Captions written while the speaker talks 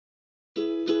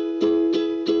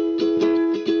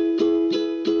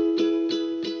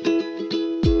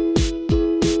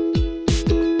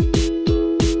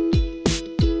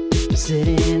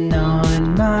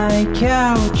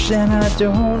and I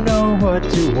don't know what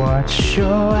to watch.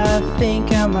 Oh, I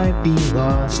think I might be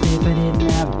lost if I didn't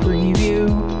have a preview.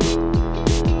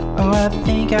 Oh, I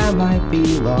think I might be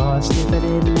lost if I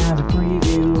didn't have a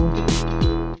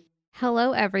preview.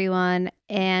 Hello, everyone,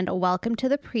 and welcome to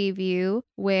the preview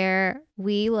where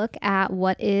we look at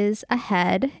what is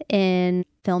ahead in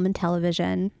film and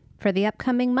television for the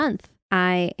upcoming month.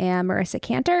 I am Marisa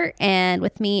Cantor, and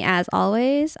with me, as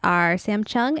always, are Sam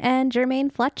Chung and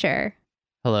Jermaine Fletcher.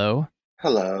 Hello.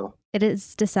 Hello. It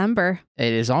is December.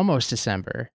 It is almost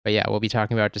December, but yeah, we'll be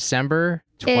talking about December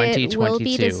 2022. It will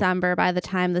be December by the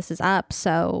time this is up,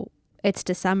 so it's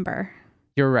December.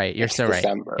 You're right. You're so right.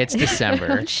 It's December.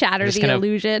 Don't shatter the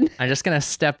illusion. I'm just going to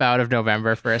step out of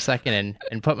November for a second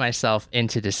and put myself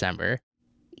into December.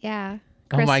 Yeah.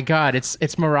 Oh my God,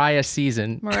 it's Mariah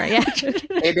season. Mariah.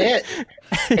 It is.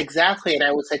 Exactly. And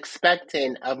I was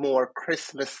expecting a more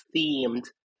Christmas-themed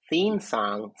theme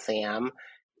song, Sam.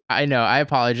 I know. I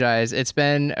apologize. It's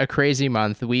been a crazy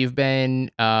month. We've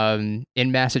been in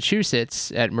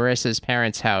Massachusetts at Marisa's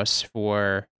parents' house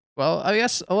for, well, I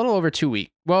guess a little over 2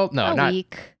 weeks. Well, no, not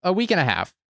a week and a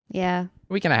half. Yeah.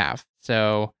 A week and a half.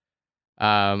 So,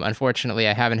 unfortunately,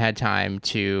 I haven't had time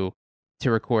to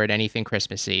record anything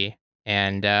Christmassy.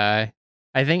 And I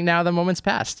think now the moment's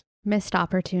passed. Missed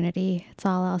opportunity. That's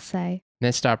all I'll say.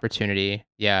 Missed opportunity.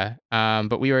 Yeah.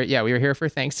 But we were here for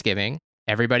Thanksgiving.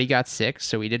 Everybody got sick,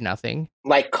 so we did nothing.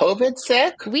 Like COVID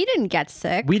sick? We didn't get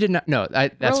sick. We did not. No,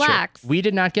 that's Relax. true. We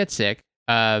did not get sick.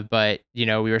 But we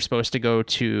were supposed to go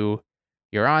to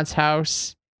your aunt's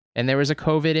house, and there was a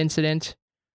COVID incident.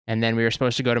 And then we were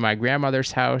supposed to go to my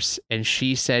grandmother's house, and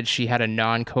she said she had a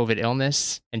non-COVID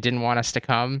illness and didn't want us to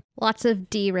come. Lots of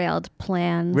derailed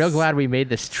plans. Real glad we made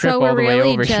this trip all the way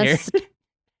over here. So we're really just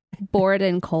bored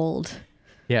and cold.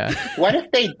 Yeah. What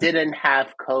if they didn't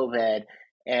have COVID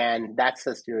and that's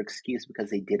just your excuse because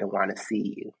they didn't want to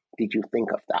see you? Did you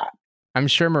think of that? I'm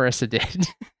sure Marisa did.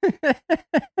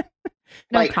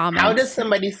 No comments. How does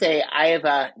somebody say, I have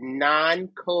a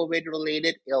non-COVID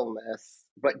related illness,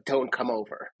 but don't come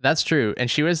over? That's true. And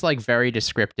she was very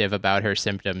descriptive about her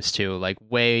symptoms too.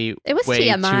 Way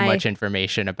TMI. Too much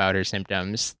information about her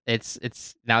symptoms.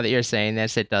 It's now that you're saying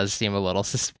this, it does seem a little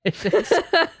suspicious.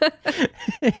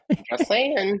 Just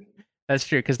saying. That's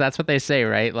true, because that's what they say,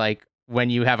 right? When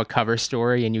you have a cover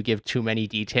story and you give too many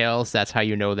details, that's how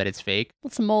you know that it's fake.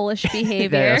 It's molish behavior.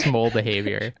 That's mole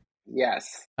behavior.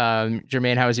 Yes.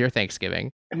 Jermaine, how was your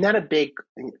Thanksgiving? I'm not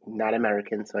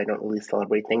American, so I don't really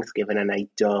celebrate Thanksgiving, and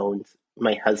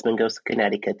my husband goes to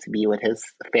Connecticut to be with his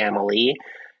family,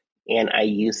 and I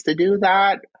used to do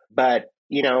that, but,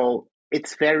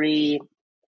 it's very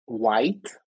white,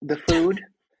 the food.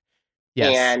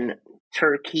 Yes. And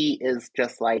turkey is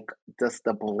just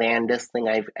the blandest thing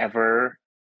I've ever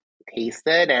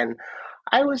tasted, and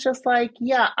I was just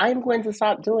yeah, I'm going to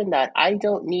stop doing that. I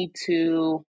don't need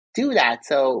to do that.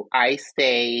 So I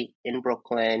stay in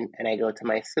Brooklyn and I go to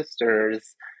my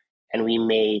sister's and we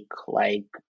make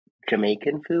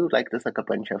Jamaican food. There's a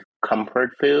bunch of comfort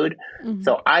food. Mm-hmm.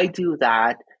 So I do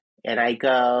that and I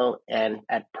go, and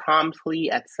promptly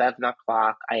at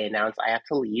 7:00, I announce I have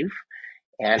to leave,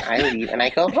 and I leave and I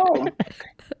go home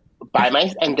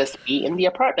and just be in the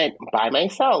apartment by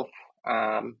myself.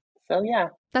 So yeah.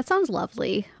 That sounds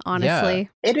lovely, honestly.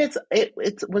 Yeah.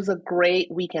 It was a great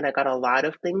weekend. I got a lot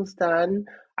of things done.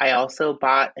 I also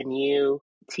bought a new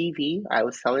TV. I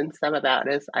was telling Sam about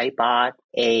this. I bought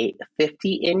a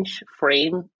 50-inch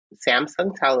frame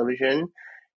Samsung television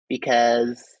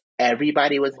because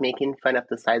everybody was making fun of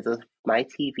the size of my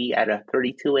TV at a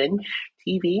 32-inch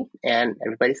TV, and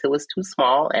everybody said it was too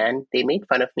small, and they made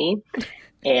fun of me.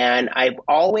 And I've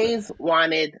always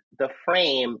wanted the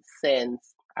frame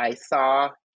since I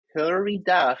saw Hilary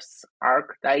Duff's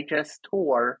Arc Digest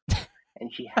tour,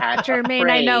 and she had Jermaine,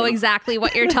 I know exactly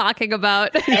what you're talking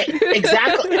about.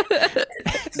 Exactly.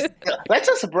 Let's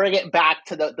just bring it back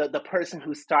to the person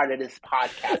who started this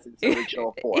podcast in its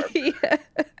original form. Yeah.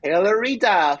 Hilary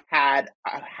Duff has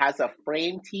a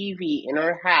frame TV in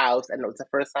her house, and it was the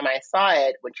first time I saw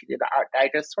it when she did the Arc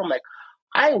Digest tour. I'm like,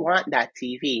 I want that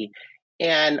TV.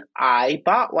 And I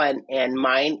bought one, and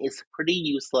mine is pretty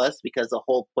useless because the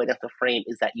whole point of the frame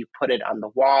is that you put it on the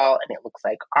wall and it looks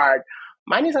like art.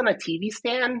 Mine is on a TV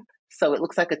stand, so it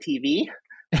looks like a TV.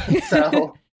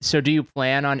 So do you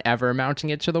plan on ever mounting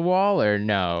it to the wall or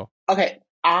no? Okay,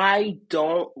 I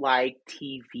don't like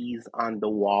TVs on the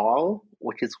wall,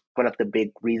 which is one of the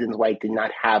big reasons why I did not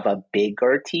have a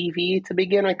bigger TV to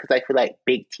begin with, because I feel like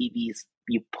big TVs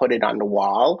you put it on the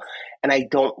wall. And I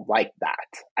don't like that.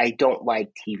 I don't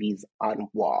like TVs on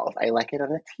walls. I like it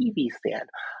on a TV stand.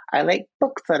 I like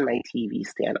books on my TV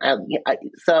stand.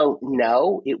 So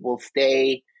no, it will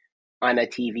stay on a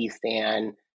TV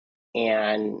stand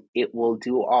and it will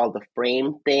do all the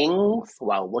frame things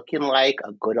while looking like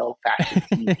a good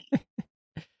old-fashioned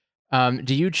TV.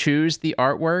 Do you choose the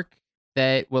artwork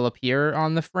that will appear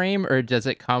on the frame, or does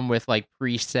it come with like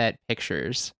preset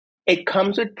pictures? It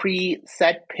comes with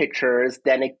preset pictures.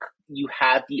 Then you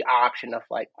have the option of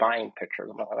like buying pictures.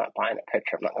 I'm not buying a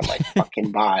picture. I'm not gonna like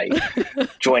fucking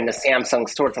join the Samsung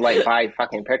store to like buy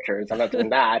fucking pictures. I'm not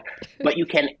doing that. But you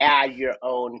can add your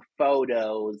own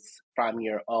photos from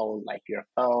your own, like your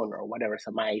phone or whatever.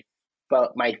 So my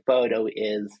photo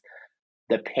is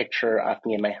the picture of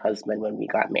me and my husband when we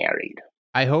got married.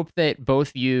 I hope that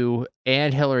both you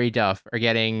and Hillary Duff are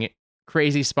getting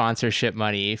crazy sponsorship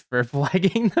money for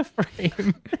flagging the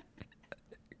frame.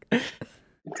 I'm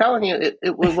telling you,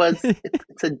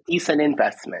 it's a decent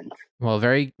investment. Well,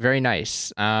 very, very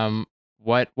nice.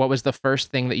 What was the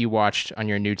first thing that you watched on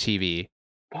your new TV?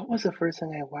 What was the first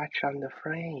thing I watched on the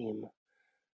frame?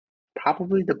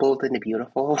 Probably The Bold and the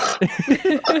Beautiful.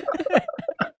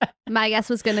 My guess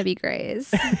was going to be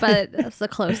Grey's, but it's a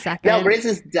close second. No, Grey's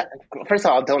is... First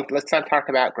of all, let's not talk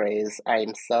about Grey's.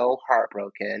 I'm so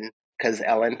heartbroken because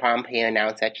Ellen Pompeo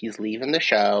announced that she's leaving the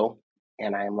show.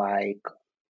 And I'm like,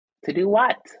 to do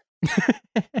what?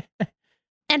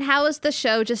 And how is the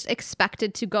show just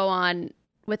expected to go on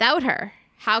without her?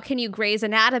 How can you Grey's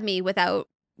Anatomy without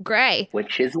Grey?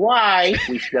 Which is why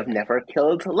we should have never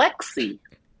killed Lexi.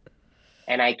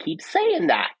 And I keep saying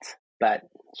that. But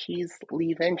she's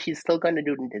leaving. She's still going to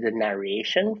do the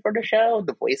narration for the show,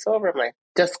 the voiceover. I'm like,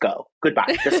 just go.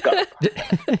 Goodbye. Just go.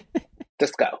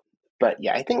 Just go. But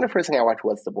yeah, I think the first thing I watched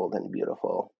was The Bold and the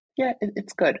Beautiful. Yeah,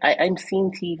 it's good. I'm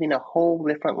seeing TV in a whole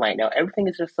different light now. Everything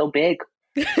is just so big.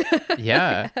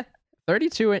 Yeah.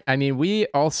 32. I mean, we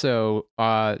also,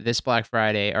 this Black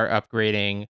Friday, are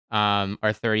upgrading our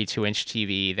 32-inch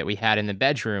TV that we had in the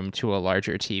bedroom to a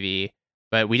larger TV.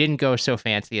 But we didn't go so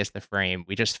fancy as the frame.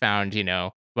 We just found,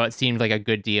 what seemed like a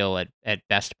good deal at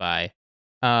Best Buy.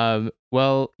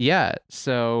 Well, yeah.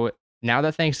 So now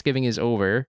that Thanksgiving is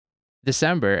over,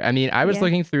 December, I mean, I was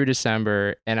looking through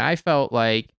December and I felt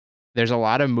like there's a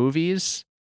lot of movies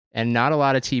and not a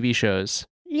lot of TV shows.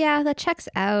 Yeah, that checks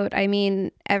out. I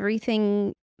mean,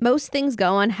 most things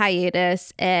go on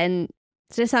hiatus, and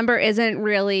December isn't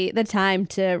really the time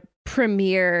to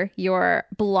premiere your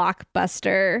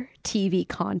blockbuster TV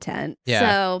content. Yeah.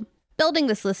 So building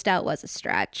this list out was a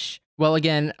stretch. Well,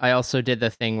 again, I also did the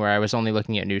thing where I was only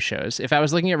looking at new shows. If I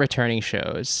was looking at returning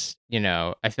shows,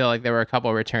 I feel like there were a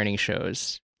couple returning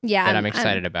shows that I'm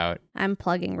excited about. I'm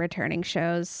plugging returning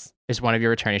shows. Is one of your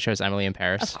returning shows Emily in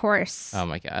Paris? Of course. Oh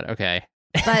my God. Okay.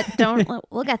 But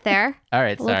we'll get there. All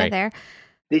right. We'll sorry. get there.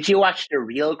 Did you watch The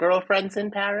Real Girlfriends in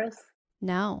Paris?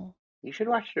 No. You should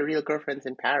watch The Real Girlfriends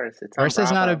in Paris. It's on Marisa's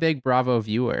Bravo. not a big Bravo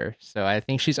viewer, so I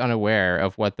think she's unaware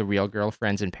of what The Real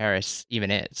Girlfriends in Paris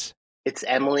even is. It's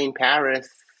Emily in Paris,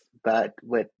 but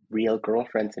with real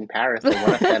girlfriends in Paris. And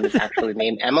one of them is actually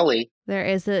named Emily. There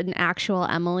is an actual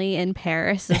Emily in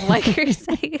Paris, is what you're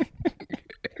saying.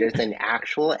 There's an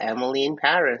actual Emily in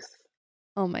Paris.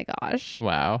 Oh my gosh.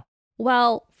 Wow.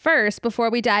 Well, first,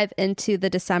 before we dive into the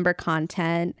December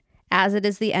content, as it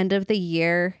is the end of the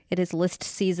year, it is list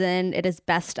season, it is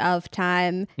best of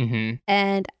time. Mm-hmm.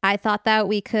 And I thought that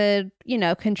we could,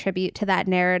 contribute to that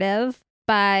narrative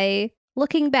by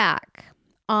looking back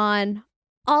on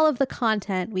all of the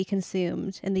content we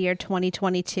consumed in the year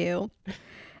 2022.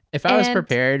 If I was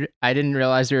prepared, I didn't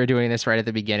realize we were doing this right at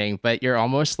the beginning, but you're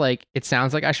almost like, it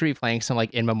sounds like I should be playing some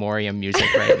like in memoriam music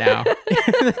right now.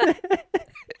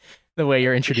 The way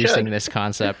you're introducing this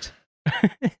concept.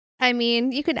 I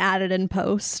mean, you can add it in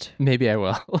post. Maybe I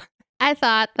will. I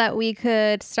thought that we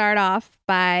could start off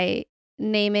by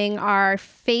naming our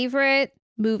favorite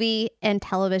movie and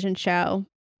television show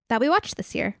that we watched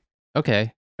this year.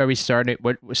 Okay. Are we starting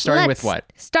with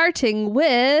what? Starting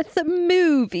with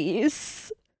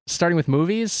movies. Starting with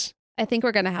movies? I think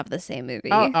we're going to have the same movie.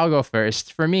 I'll go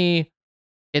first. For me,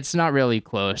 it's not really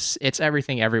close. It's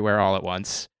Everything Everywhere All at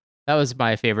Once. That was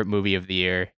my favorite movie of the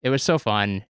year. It was so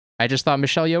fun. I just thought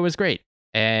Michelle Yeoh was great.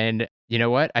 And you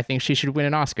know what? I think she should win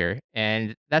an Oscar.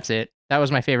 And that's it. That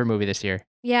was my favorite movie this year.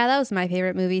 Yeah, that was my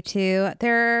favorite movie too.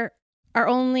 There are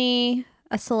only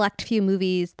a select few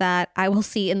movies that I will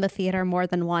see in the theater more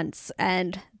than once.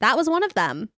 And that was one of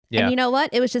them. Yeah. And you know what?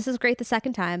 It was just as great the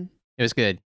second time. It was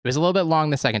good. It was a little bit long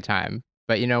the second time.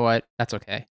 But you know what? That's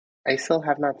okay. I still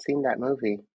have not seen that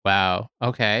movie. Wow.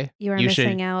 Okay. You are You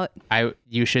missing should out.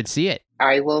 you should see it.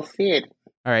 I will see it.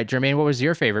 All right, Jermaine, what was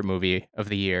your favorite movie of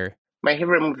the year? My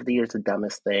favorite movie of the year is The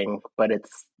Dumbest Thing, but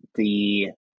it's the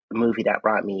movie that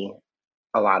brought me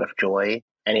a lot of joy,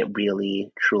 and it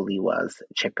really, truly was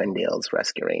Chip and Dale's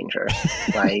Rescue Ranger.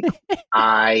 Like,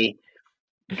 I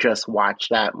just watch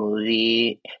that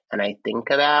movie and I think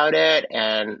about it,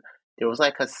 and there was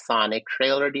like a Sonic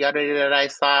trailer the other day that I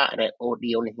saw, and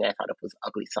the only thing I thought of was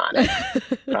Ugly Sonic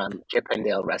from Chip and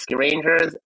Dale Rescue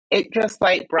Rangers. It just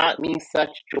like brought me such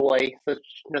joy, such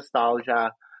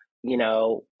nostalgia. You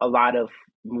know, a lot of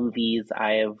movies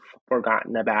I've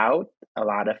forgotten about. A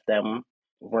lot of them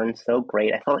weren't so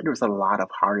great. I felt like there was a lot of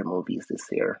horror movies this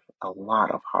year. A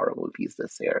lot of horror movies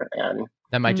this year, and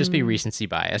That might just be recency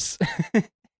bias.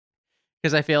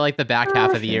 Because I feel like the back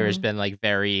half of the year has been like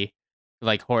very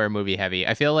like horror movie heavy.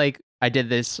 I feel like I did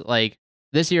this like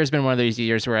this year has been one of those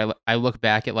years where I look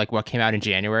back at like what came out in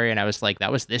January and I was like,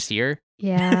 that was this year.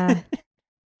 Yeah.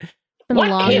 It's been a what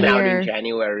long came out year. in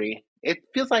January? It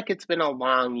feels like it's been a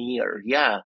long year.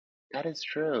 Yeah, that is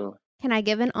true. Can I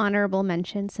give an honorable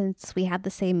mention since we had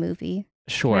the same movie?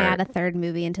 Sure. Can I add a third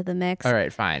movie into the mix? All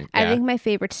right, fine. I Yeah. think my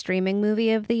favorite streaming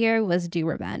movie of the year was Do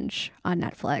Revenge on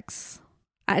Netflix.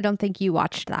 I don't think you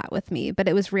watched that with me, but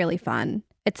it was really fun.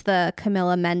 It's the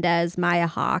Camila Mendez, Maya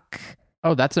Hawke.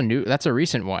 Oh, that's a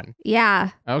recent one.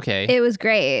 Yeah, Okay. it was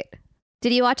great.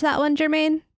 Did you watch that one,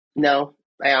 Jermaine? No,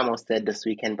 I almost did this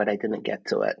weekend, but I didn't get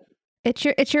to it.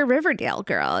 It's your Riverdale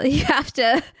girl. You have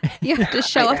to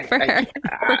show up for her.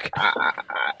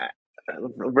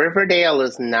 Riverdale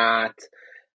is not.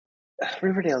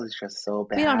 Riverdale is just so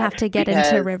bad. We don't have to get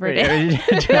into Riverdale.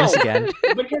 Do this again.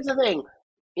 But here's the thing.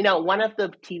 You know, one of the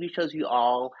TV shows we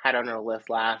all had on our list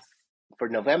last for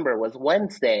November was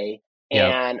Wednesday.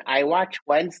 Yep. And I watched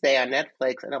Wednesday on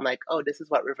Netflix, and I'm like, oh, this is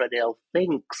what Riverdale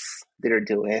thinks they're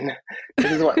doing.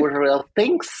 This is what Riverdale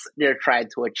thinks they're trying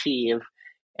to achieve,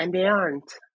 and they aren't.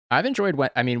 I've enjoyed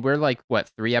we're like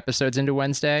 3 episodes into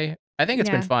Wednesday. I think it's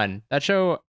been fun. That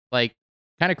show like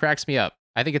kind of cracks me up.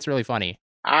 I think it's really funny.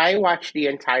 I watched the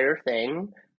entire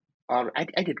thing. I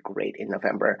did great in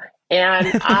November,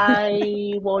 and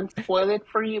I won't spoil it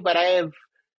for you, but I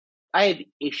have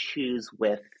issues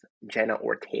with Jenna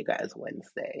Ortega as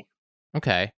Wednesday.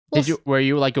 Okay. Well, Were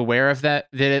you like aware of that?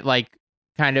 Did it like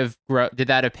kind of grow? Did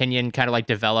that opinion kind of like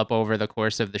develop over the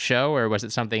course of the show, or was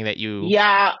it something that you?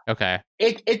 Yeah. Okay.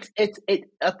 It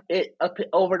up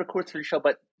over the course of the show,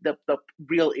 but the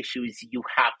real issue is you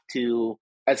have to,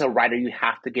 as a writer, you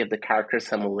have to give the character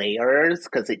some layers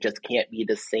because it just can't be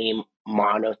the same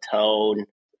monotone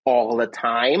all the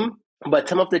time. But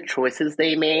some of the choices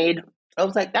they made, I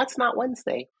was like, that's not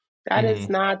Wednesday. That is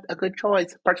not a good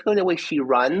choice, particularly the way she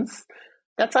runs.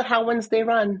 That's not how Wednesday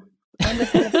run. I'm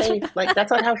just going to say, like, that's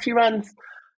not how she runs,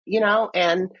 you know?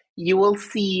 And you will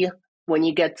see when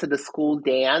you get to the school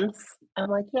dance, I'm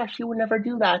like, yeah, she would never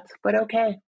do that, but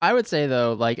okay. I would say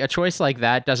though, like a choice like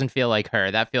that doesn't feel like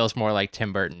her. That feels more like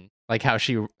Tim Burton, like how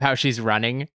she's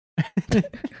running.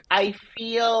 I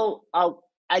feel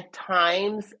at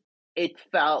times it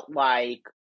felt like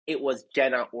it was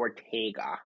Jenna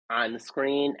Ortega on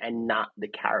screen and not the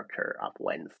character of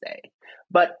Wednesday.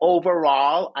 But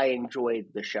overall, I enjoyed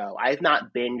the show. I've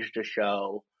not binged the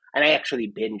show, and I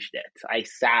actually binged it. I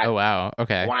sat Oh wow.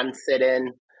 Okay. one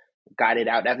sit-in, got it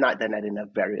out. I've not done that in a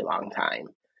very long time.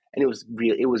 And it was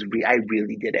I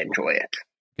really did enjoy it.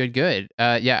 Good.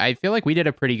 Yeah, I feel like we did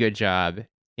a pretty good job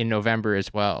in November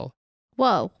as well.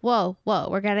 Whoa.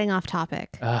 We're getting off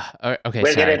topic. Okay,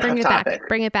 We're sorry. getting Bring it off back. topic.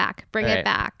 Bring it back. Bring All it right,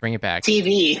 back. Bring it back.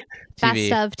 TV.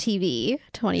 Best of TV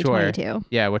 2022. Sure.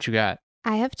 Yeah, what you got?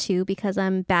 I have 2 because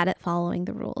I'm bad at following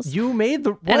the rules. You made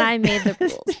the And I made the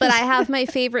rules. But I have my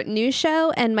favorite news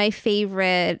show and my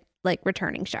favorite like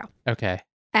returning show. Okay.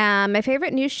 My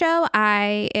favorite news show,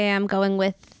 I am going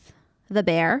with The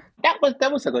Bear. That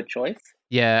was a good choice.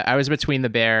 Yeah, I was between The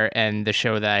Bear and the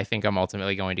show that I think I'm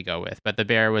ultimately going to go with, but The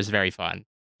Bear was very fun.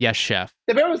 Yes, chef.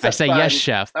 The Bear was I say yes,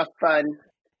 chef. a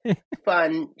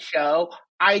fun show.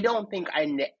 I don't think I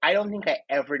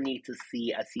ever need to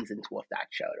see a season 2 of that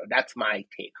show, though. That's my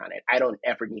take on it. I don't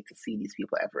ever need to see these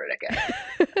people ever again.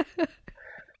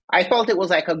 I felt it was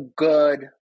like a good,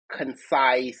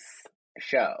 concise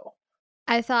show.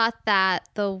 I thought the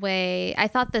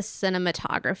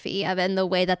cinematography of it and the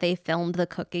way that they filmed the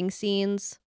cooking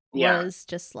scenes was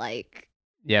just like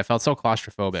Yeah, it felt so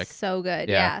claustrophobic. so good.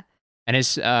 Yeah. Yeah. And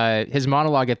his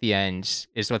monologue at the end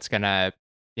is what's gonna,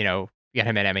 get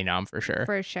him an Emmy nom for sure.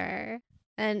 For sure.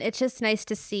 And it's just nice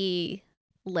to see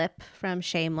Lip from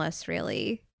Shameless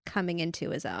really coming into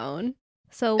his own.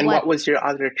 So And what was your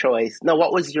other choice? No,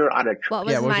 what was your other choice? What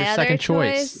was what was my your other second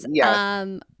choice?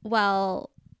 Yeah. Well,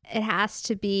 it has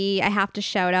to be, I have to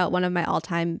shout out one of my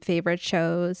all-time favorite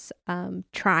shows,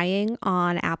 Trying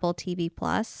on Apple TV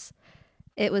Plus.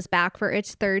 It was back for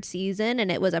its third season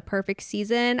and it was a perfect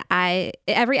season.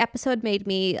 Every episode made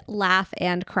me laugh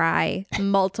and cry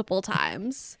multiple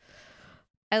times.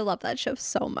 I love that show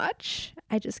so much.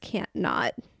 I just can't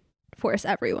not force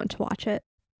everyone to watch it.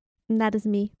 And that is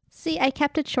me. See, I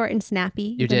kept it short and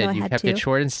snappy. You even though did. I You had kept to. it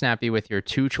short and snappy with your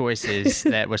two choices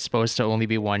that was supposed to only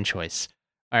be one choice.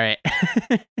 All right.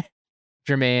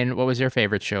 Jermaine, what was your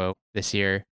favorite show this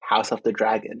year? House of the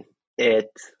Dragon. It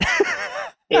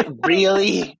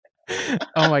really.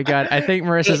 Oh my God. I think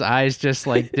Marissa's eyes just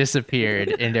like disappeared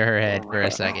into her head for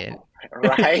a second.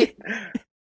 Right?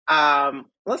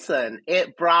 Listen,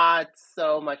 it brought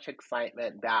so much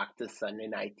excitement back to Sunday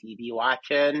night TV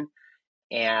watching,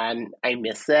 and I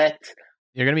miss it.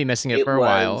 You're going to be missing it for a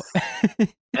while.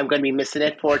 I'm going to be missing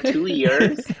it for 2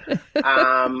 years.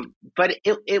 But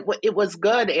it was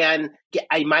good, and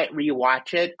I might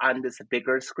rewatch it on this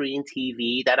bigger screen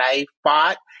TV that I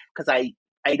bought, because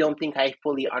I don't think I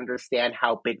fully understand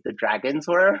how big the dragons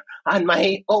were on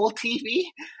my old TV.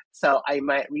 So I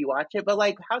might rewatch it. But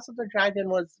like House of the Dragon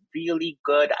was really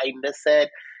good. I miss it.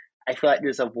 I feel like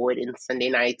there's a void in Sunday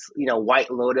nights.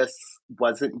 White Lotus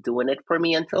wasn't doing it for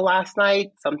me until last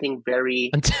night. Something very...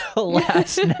 Until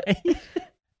last night.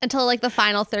 Until like the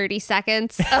final 30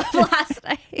 seconds of last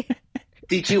night.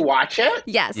 Did you watch it?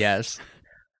 Yes. Yes.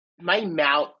 My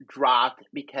mouth dropped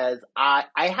because I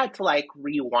had to like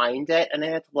rewind it, and I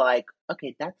had to like,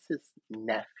 okay, that's his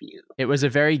nephew. It was a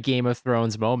very Game of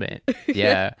Thrones moment.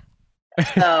 Yeah.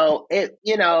 So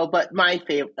but my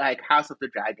favorite, like House of the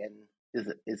Dragon, is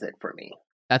it for me.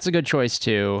 That's a good choice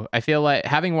too. I feel like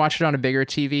having watched it on a bigger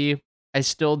TV, I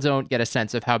still don't get a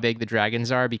sense of how big the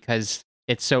dragons are because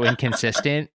it's so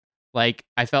inconsistent. Like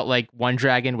I felt like one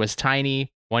dragon was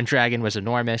tiny, one dragon was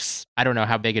enormous. I don't know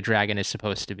how big a dragon is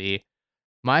supposed to be.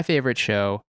 My favorite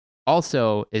show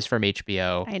also is from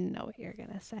HBO. I know what you're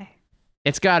going to say.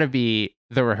 It's got to be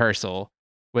The Rehearsal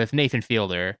with Nathan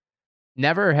Fielder.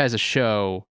 Never has a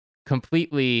show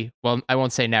completely, well, I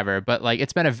won't say never, but like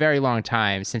it's been a very long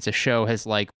time since a show has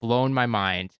like blown my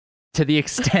mind to the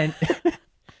extent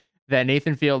that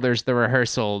Nathan Fielder's The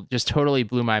Rehearsal just totally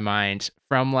blew my mind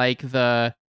from like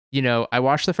I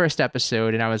watched the first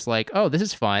episode and I was like, oh, this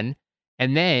is fun.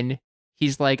 And then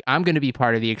he's like, I'm going to be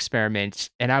part of the experiment.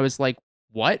 And I was like,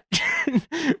 what?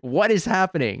 What is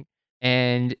happening?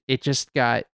 And it just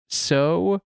got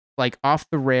so like off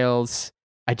the rails.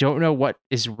 I don't know what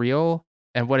is real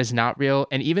and what is not real.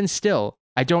 And even still,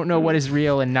 I don't know what is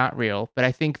real and not real, but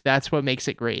I think that's what makes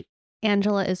it great.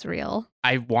 Angela is real.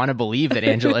 I want to believe that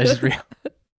Angela is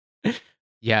real.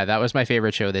 Yeah, that was my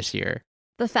favorite show this year.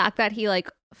 The fact that he like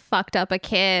fucked up a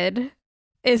kid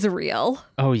is real.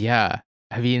 Oh yeah.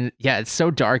 I mean, yeah, it's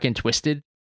so dark and twisted.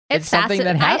 It's something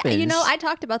that fascinating. happens. I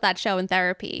talked about that show in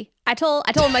therapy. I told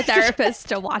my therapist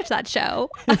to watch that show,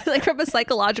 like from a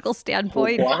psychological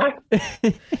standpoint. What?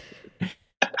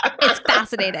 It's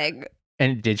fascinating.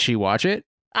 And did she watch it?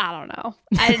 I don't know.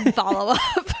 I didn't follow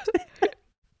up.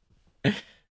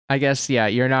 I guess yeah.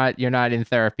 You're not in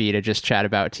therapy to just chat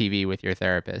about TV with your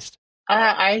therapist.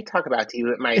 I talk about TV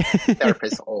with my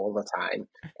therapist all the time,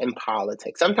 and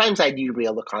politics. Sometimes I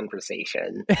derail the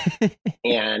conversation,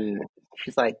 and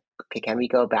she's like, "Okay, can we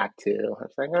go back to?" I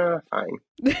was like, "Oh,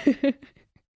 fine."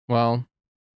 Well,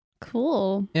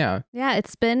 cool. Yeah. Yeah,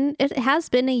 it has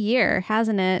been a year,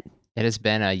 hasn't it? It has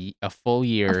been a full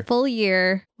year. A full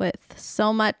year with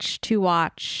so much to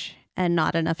watch and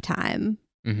not enough time.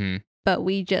 Mm-hmm. But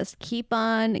we just keep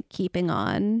on keeping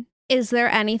on. Is there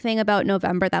anything about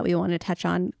November that we want to touch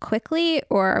on quickly,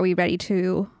 or are we ready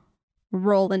to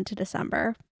roll into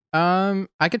December?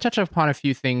 I could touch upon a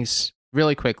few things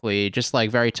really quickly, just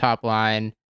like very top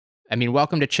line. I mean,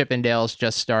 Welcome to Chippendales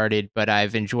just started, but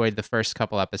I've enjoyed the first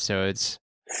couple episodes.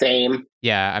 Same.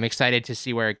 Yeah, I'm excited to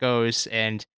see where it goes.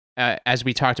 And as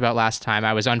we talked about last time,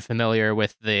 I was unfamiliar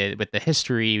with the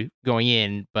history going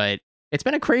in, but it's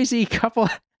been a crazy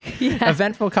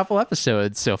eventful couple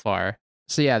episodes so far.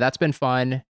 So yeah, that's been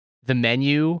fun. The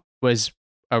Menu was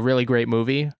a really great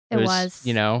movie. It was.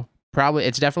 Probably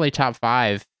it's definitely top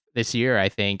 5 this year, I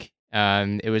think.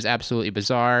 It was absolutely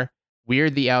bizarre.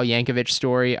 Weird, the Al Yankovic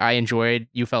story. I enjoyed.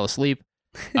 You fell asleep.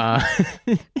 It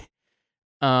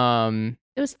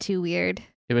was too weird.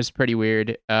 It was pretty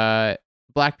weird.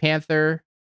 Black Panther,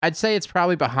 I'd say it's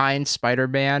probably behind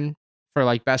Spider-Man for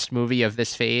like best movie of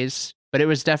this phase, but it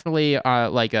was definitely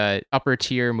like a upper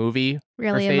tier movie.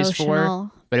 Really for phase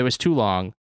emotional. 4, but it was too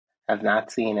long. I've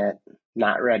not seen it.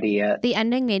 Not ready yet. The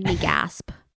ending made me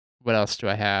gasp. What else do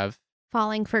I have?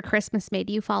 Falling for Christmas made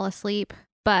you fall asleep.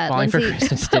 But Falling for Lindsay,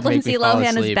 Christmas did make Lindsay me fall Lohan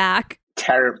is asleep. back.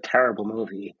 Terrible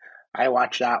movie. I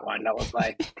watched that one. That was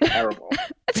like terrible.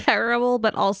 Terrible,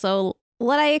 but also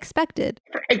what I expected.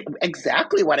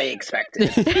 Exactly what I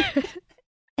expected.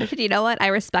 You know what? I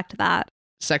respect that.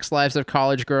 Sex Lives of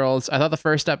College Girls. I thought the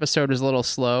first episode was a little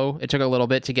slow. It took a little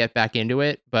bit to get back into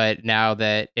it, but now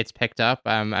that it's picked up,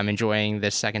 I'm enjoying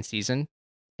this second season.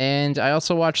 And I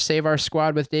also watched Save Our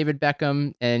Squad with David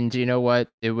Beckham, and you know what?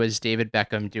 It was David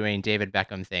Beckham doing David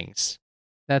Beckham things.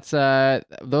 That's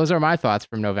those are my thoughts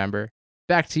from November.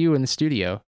 Back to you in the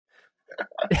studio.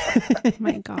 Oh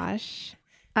my gosh.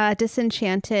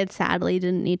 Disenchanted sadly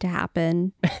didn't need to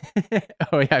happen.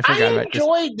 Oh yeah, I forgot about this.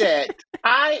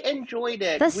 I enjoyed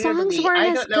it. The songs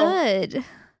weren't as good.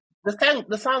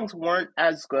 The songs weren't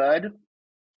as good,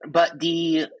 but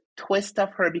the twist of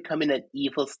her becoming an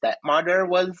evil stepmother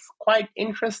was quite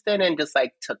interesting and just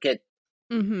like took it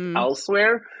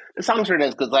elsewhere. The songs weren't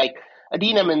as good. Like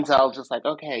Adina Menzel, just like,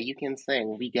 okay, you can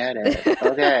sing, we get it,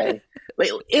 okay. But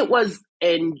it was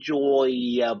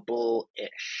enjoyable-ish.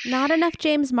 Not enough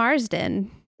James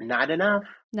Marsden. Not enough.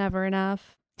 Never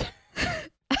enough.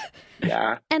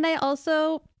 Yeah. And I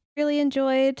also really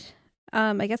enjoyed,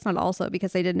 I guess not also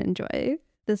because I didn't enjoy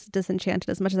this Disenchanted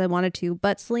as much as I wanted to,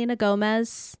 but Selena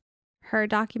Gomez, her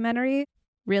documentary,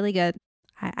 really good.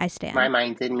 I stand. My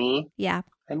Mind in Me. Yeah.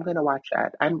 I'm going to watch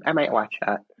that. I might watch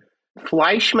that.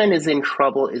 Fleischman is in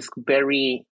Trouble is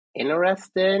very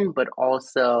interesting, but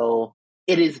also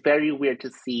it is very weird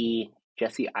to see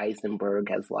Jesse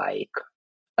Eisenberg as like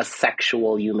a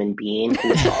sexual human being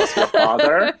who is also a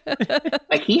father.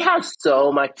 Like he has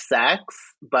so much sex,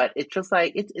 but it's just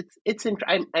like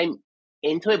I'm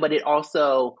into it, but it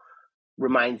also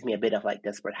reminds me a bit of like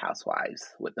Desperate Housewives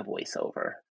with the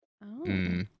voiceover.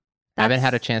 Oh. I haven't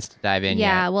had a chance to dive in yet.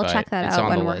 Yeah, we'll check that out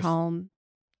when we're home.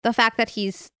 The fact that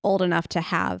he's old enough to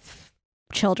have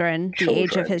children, the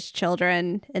age of his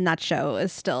children in that show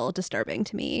is still disturbing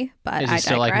to me. But is he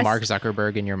still like Mark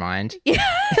Zuckerberg in your mind? Yeah.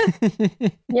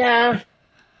 Yeah.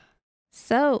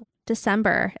 So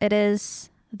December, it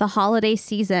is the holiday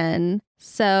season.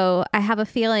 So I have a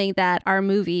feeling that our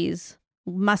movies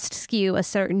must skew a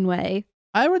certain way.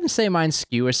 I wouldn't say mine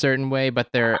skew a certain way, but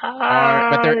there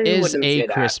is a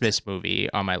Christmas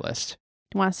movie on my list.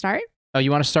 Do you want to start? Oh,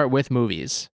 you want to start with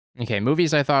movies? Okay,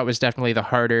 movies I thought was definitely the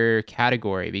harder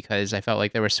category because I felt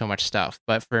like there was so much stuff.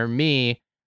 But for me,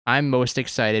 I'm most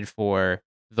excited for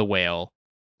The Whale,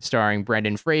 starring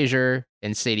Brendan Fraser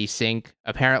and Sadie Sink.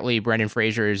 Apparently, Brendan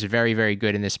Fraser is very, very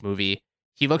good in this movie.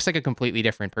 He looks like a completely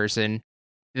different person.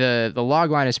 The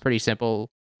logline is pretty simple.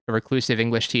 A reclusive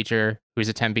English teacher who's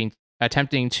attempting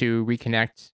to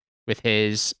reconnect with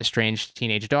his estranged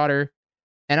teenage daughter.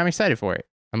 And I'm excited for it.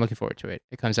 I'm looking forward to it.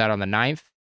 It comes out on the 9th,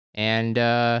 and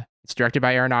it's directed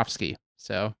by Aronofsky.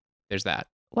 So there's that.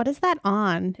 What is that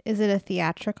on? Is it a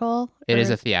theatrical? It is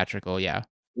a theatrical, yeah.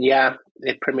 Yeah,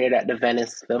 it premiered at the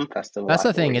Venice Film Festival. That's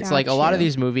the thing. It's like a lot of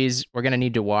these movies we're going to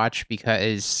need to watch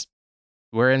because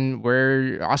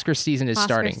Oscar season is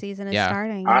starting. Oscar season is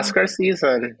starting. Oscar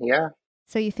season, yeah.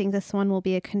 So you think this one will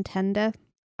be a contender?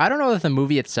 I don't know that the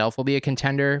movie itself will be a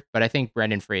contender, but I think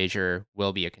Brendan Fraser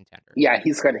will be a contender. Yeah,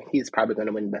 he's probably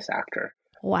gonna win Best Actor.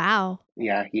 Wow.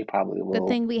 Yeah, he probably will. Good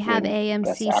thing we have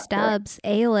AMC Stubbs,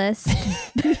 A-list.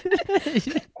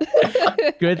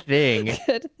 Good thing.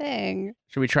 Good thing.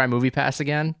 Should we try Movie Pass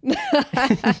again?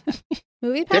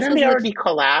 Movie Pass Didn't they already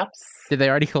collapse? Did they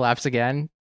already collapse again?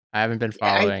 I haven't been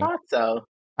following. Yeah, I thought so.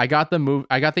 I got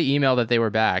the email that they were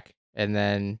back, and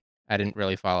then I didn't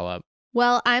really follow up.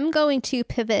 Well, I'm going to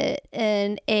pivot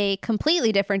in a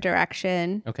completely different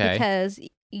direction. Okay. Because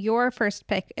your first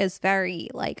pick is very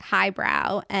like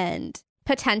highbrow and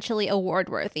potentially award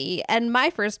worthy. And my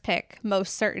first pick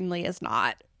most certainly is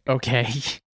not. Okay.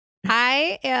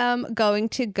 I am going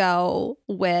to go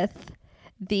with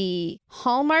the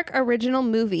Hallmark original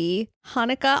movie,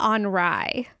 Hannukah on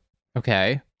Rye.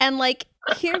 Okay. And like,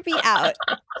 hear me out.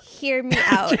 Hear me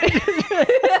out.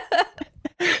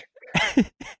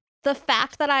 The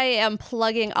fact that I am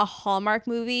plugging a Hallmark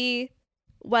movie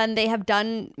when they have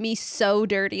done me so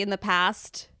dirty in the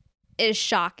past is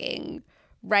shocking,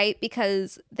 right?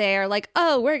 Because they're like,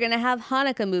 oh, we're going to have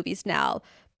Hanukkah movies now.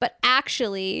 But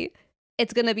actually,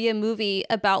 it's going to be a movie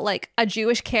about like a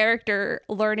Jewish character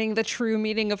learning the true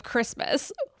meaning of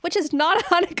Christmas, which is not a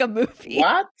Hanukkah movie.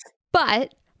 What?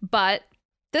 But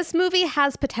this movie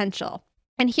has potential.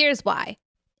 And here's why.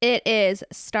 It is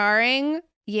starring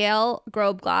Yale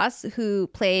Grobglass, who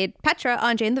played Petra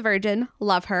on Jane the Virgin.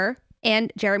 Love her.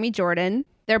 And Jeremy Jordan.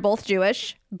 They're both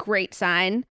Jewish. Great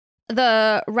sign.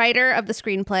 The writer of the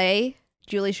screenplay,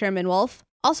 Julie Sherman Wolfe,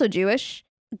 also Jewish.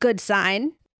 Good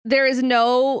sign. There is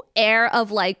no air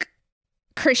of like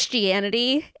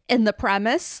Christianity in the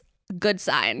premise. Good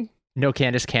sign. No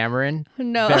Candace Cameron.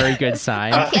 No. Very good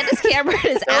sign. Candace Cameron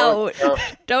is out.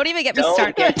 Don't even get me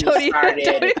started. Don't get me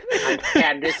started on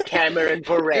Candace Cameron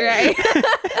Bure. Right.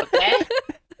 Okay?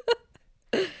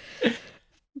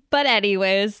 But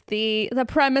anyways, the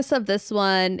premise of this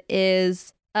one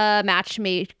is a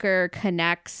matchmaker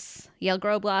connects Yael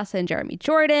Groblas and Jeremy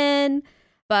Jordan.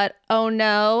 But oh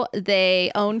no, they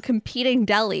own competing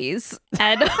delis.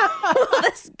 And will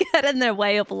this get in their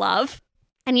way of love?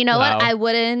 And you know what?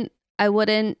 I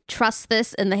wouldn't trust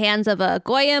this in the hands of a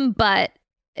goyim, but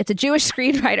it's a Jewish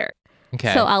screenwriter.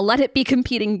 Okay. So I'll let it be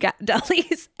competing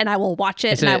delis, and I will watch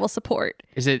it, and I will support.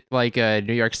 Is it like a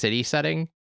New York City setting?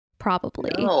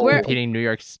 Probably. No. Competing New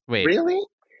York. Wait. Really?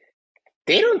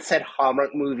 They don't set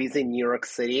Hallmark movies in New York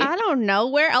City. I don't know.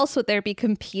 Where else would there be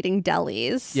competing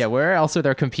delis? Yeah, where else are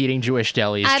there competing Jewish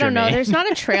delis? I don't know. Jermaine? There's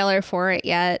not a trailer for it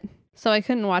yet. So I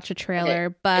couldn't watch a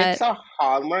trailer, but It's a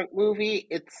Hallmark movie.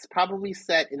 It's probably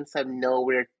set in some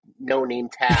no-name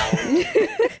town.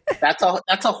 That's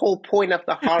a whole point of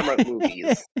the Hallmark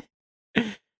movies. But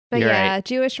You're yeah, right.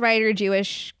 Jewish writer,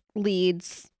 Jewish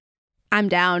leads. I'm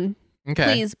down.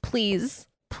 Okay.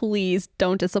 Please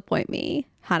don't disappoint me.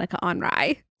 Hannukah on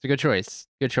Rye. It's a good choice.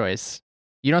 Good choice.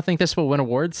 You don't think this will win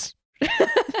awards?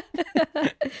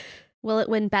 Will it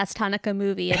win Best Hannukah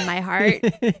Movie in my heart?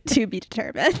 To be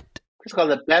determined. It's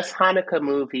called the best Hanukkah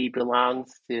movie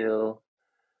belongs to, oh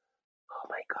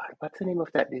my God, what's the name of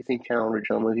that Disney Channel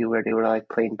original movie where they were like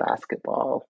playing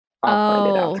basketball? I'll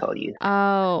find it, I'll tell you.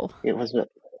 Oh. It was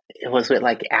with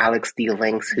like Alex D.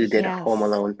 Links who did Yes. Home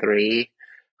Alone 3.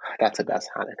 That's the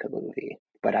best Hanukkah movie,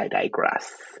 but I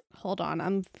digress. Hold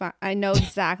on. I know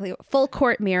exactly. Full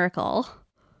Court Miracle.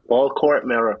 Full Court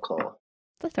Miracle.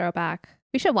 It's a throwback.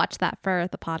 We should watch that for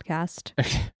the podcast.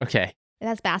 Okay. It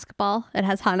has basketball. It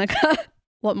has Hannukah.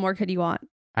 What more could you want?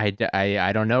 I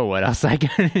don't know what else I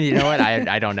can. You know what?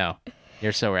 I don't know.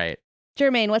 You're so right.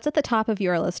 Jermaine, what's at the top of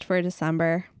your list for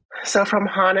December? So from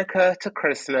Hanukkah to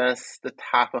Christmas, the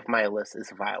top of my list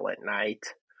is Violent Night.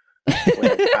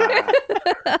 With,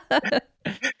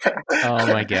 Oh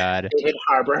my God. David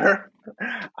Harbour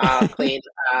played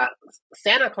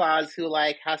Santa Claus, who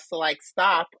like has to like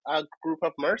stop a group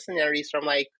of mercenaries from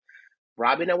like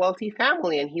robbing a wealthy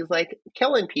family, and he's like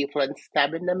killing people and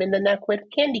stabbing them in the neck with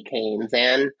candy canes.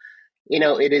 And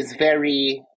it is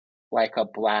very like a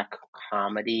black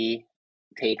comedy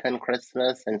take on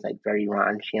Christmas, and it's like very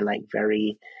raunchy and like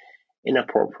very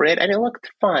inappropriate, and it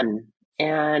looked fun.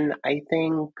 And I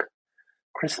think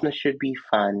Christmas should be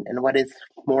fun, and what is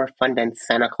more fun than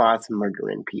Santa Claus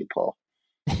murdering people?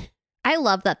 I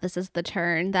love that this is the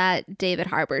turn that David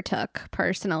Harbour took,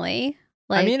 personally.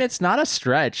 I mean, it's not a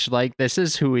stretch. Like, this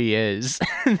is who he is.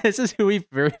 This is who he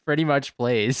pretty much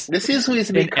plays. This is who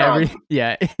he's become.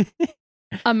 Yeah.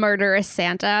 A murderous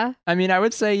Santa. I mean, I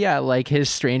would say, yeah, like his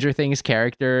Stranger Things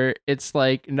character, it's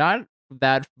like not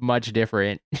that much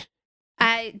different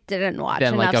I didn't watch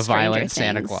than like enough a violent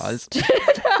Stranger Santa Things.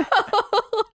 Claus.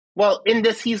 Well, in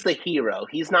this, he's the hero.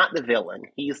 He's not the villain.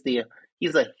 He's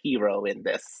a hero in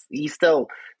this.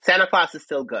 Santa Claus is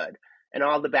still good, and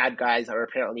all the bad guys are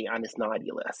apparently on his naughty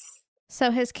list. So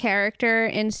his character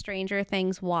in Stranger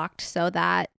Things walked so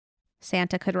that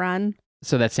Santa could run.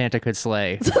 So that Santa could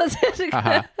slay.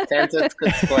 Santa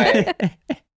could slay.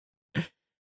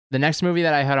 The next movie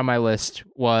that I had on my list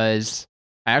was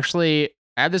I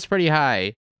had this pretty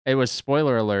high. It was,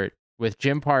 spoiler alert, with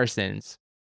Jim Parsons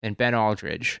and Ben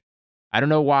Aldridge. I don't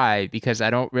know why, because I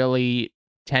don't really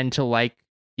tend to like,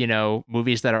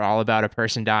 movies that are all about a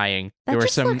person dying. That There were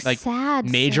just some looks like sad,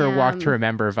 major Walk to Sam.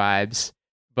 Remember vibes,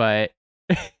 but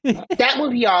That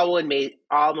movie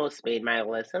almost made my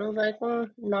list, and I was like, well,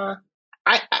 nah.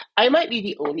 I might be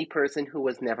the only person who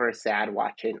was never sad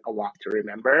watching A Walk to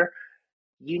Remember.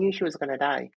 You knew she was going to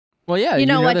die. well, yeah, You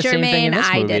know what, the same thing in Jermaine? this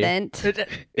I movie. didn't.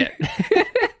 Yeah.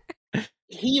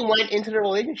 He went into the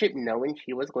relationship knowing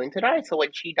she was going to die. So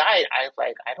when she died, I was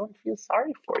like, I don't feel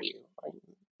sorry for you.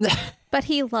 But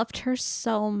he loved her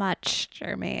so much,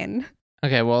 Jermaine.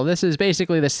 Okay, well, this is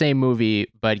basically the same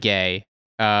movie, but gay.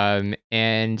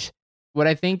 And what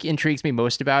I think intrigues me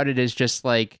most about it is just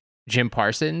like Jim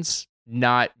Parsons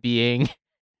not being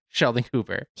Sheldon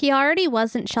Cooper. He already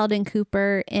wasn't Sheldon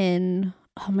Cooper in,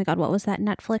 oh my God, what was that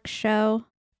Netflix show?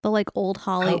 The like old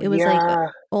Hollywood. It was like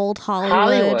old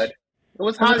Hollywood. It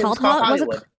was Was it called Hollywood.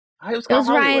 Was it It was It was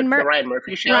Hollywood, Ryan the Ryan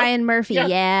Murphy show. Ryan Murphy,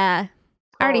 yeah.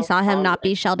 I already saw him not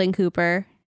be Sheldon Cooper.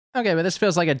 Okay, but this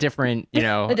feels like a different,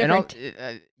 A different-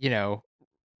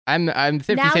 I'm Now you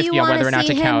 50-50 on whether wanna or not see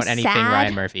to him count anything sad?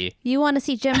 Ryan Murphy. You want to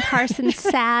see Jim Parsons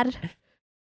sad?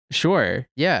 Sure,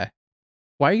 yeah.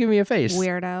 Why are you giving me a face?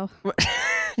 Weirdo.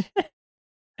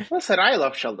 Listen, I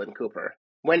love Sheldon Cooper.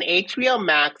 When HBO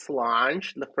Max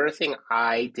launched, the first thing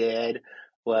I did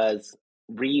was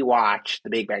rewatch The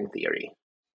Big Bang Theory.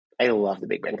 I love The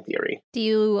Big Bang Theory. Do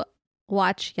you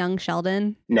watch Young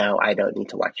Sheldon? No, I don't need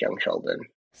to watch Young Sheldon.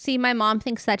 See, my mom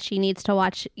thinks that she needs to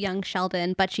watch Young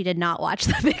Sheldon, but she did not watch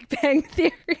The Big Bang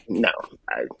Theory. No,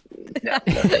 no,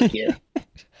 thank you.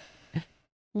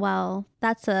 Well,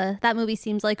 that movie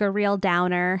seems like a real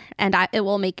downer, and it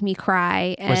will make me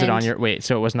cry. And Was it on your... Wait,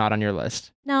 so it was not on your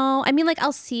list? No, I mean, like,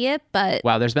 I'll see it, but...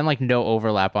 Wow, there's been like no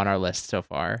overlap on our list so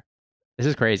far. This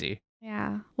is crazy.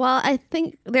 Yeah. Well, I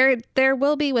think there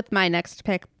will be with my next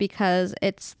pick because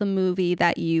it's the movie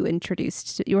that you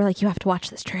introduced. You were like, you have to watch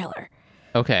this trailer.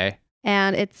 Okay.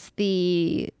 And it's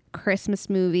the Christmas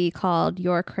movie called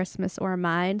Your Christmas or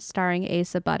Mine, starring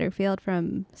Asa Butterfield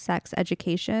from Sex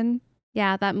Education.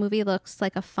 Yeah, that movie looks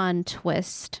like a fun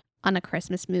twist on a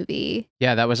Christmas movie.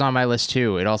 Yeah, that was on my list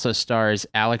too. It also stars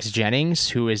Alex Jennings,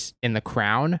 who is in The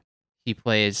Crown. He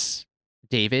plays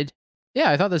David. Yeah,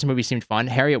 I thought this movie seemed fun.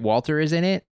 Harriet Walter is in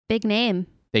it. Big name.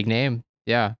 Big name.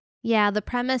 Yeah. Yeah, the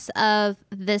premise of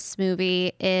this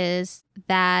movie is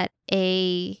that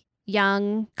a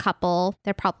young couple,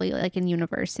 they're probably like in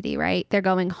university, right? They're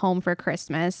going home for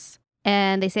Christmas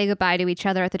and they say goodbye to each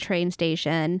other at the train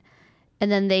station.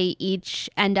 And then they each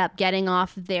end up getting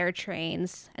off their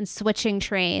trains and switching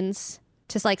trains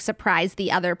to like surprise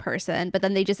the other person. But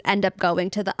then they just end up going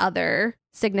to the other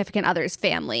significant other's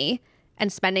family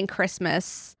and spending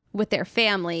Christmas with their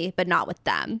family, but not with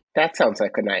them. That sounds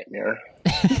like a nightmare.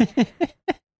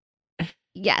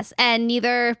 Yes. And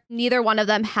neither one of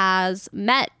them has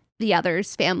met the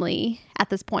other's family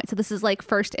at this point. So this is like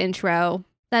first intro.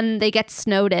 Then they get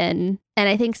snowed in. And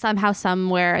I think somehow,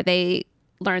 somewhere they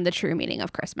learn the true meaning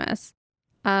of Christmas.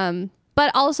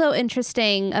 But also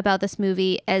interesting about this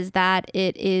movie is that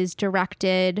it is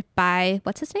directed by,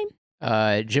 what's his name?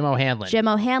 Jim O'Hanlon. Jim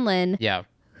O'Hanlon. Yeah.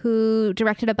 Who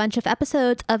directed a bunch of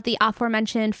episodes of the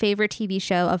aforementioned favorite TV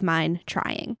show of mine,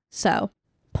 Trying. So,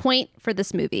 point for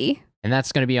this movie. And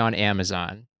that's going to be on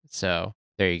Amazon. So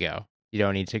there you go. You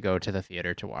don't need to go to the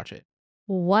theater to watch it.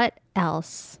 What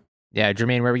else? Yeah,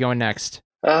 Jermaine, where are we going next?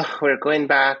 We're going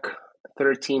back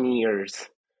 13 years.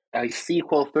 A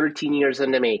sequel 13 years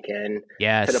in the making.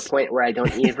 Yes. To the point where I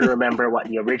don't even remember what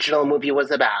the original movie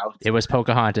was about. It was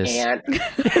Pocahontas. And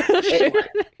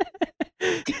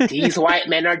these white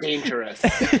men are dangerous.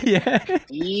 Yeah.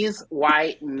 These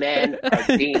white men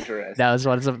are dangerous. That's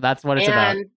what it's about.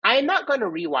 And I'm not going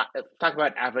to talk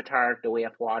about Avatar: The Way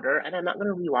of Water, and I'm not going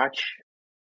to rewatch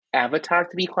Avatar,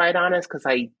 to be quite honest, because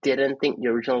I didn't think the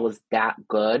original was that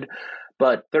good.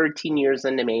 But 13 years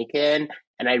in the making,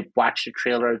 and I watched the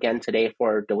trailer again today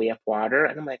for The Way of Water,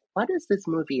 and I'm like, what is this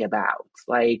movie about?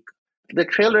 Like, the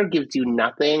trailer gives you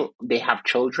nothing. They have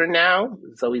children now,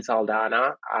 Zoe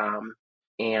Saldana,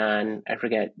 and I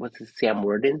forget, what's his, Sam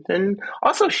Worthington?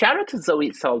 Also, shout out to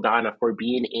Zoe Saldana for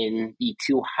being in the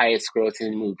two highest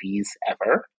grossing movies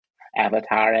ever,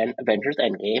 Avatar and Avengers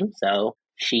Endgame, so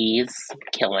she's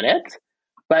killing it.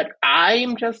 But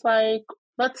I'm just like,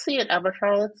 let's see it,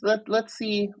 Avatar. Let's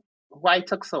see why it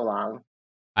took so long.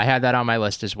 I had that on my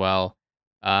list as well.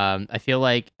 I feel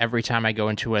like every time I go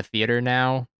into a theater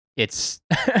now, it's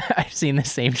I've seen the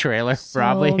same trailer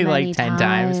probably like 10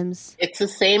 times. It's the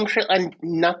same trailer, and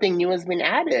nothing new has been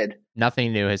added.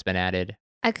 Nothing new has been added.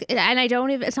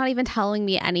 It's not even telling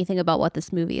me anything about what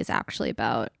this movie is actually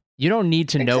about. You don't need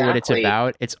to know what it's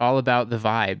about. It's all about the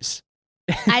vibes.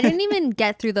 I didn't even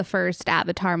get through the first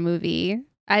Avatar movie.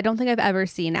 I don't think I've ever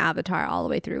seen Avatar all the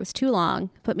way through. It was too long.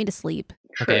 It put me to sleep.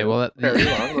 True. Okay, well, very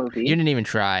long movie. You didn't even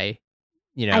try.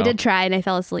 I did try and I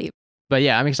fell asleep. But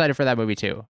yeah, I'm excited for that movie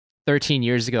too. 13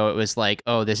 years ago, it was like,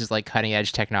 oh, this is like cutting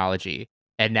edge technology.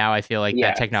 And now I feel like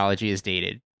that technology is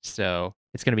dated. So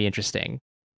it's going to be interesting.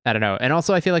 I don't know. And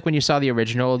also, I feel like when you saw the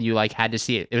original, you like had to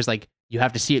see it. It was like, you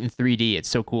have to see it in 3D. It's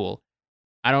so cool.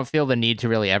 I don't feel the need to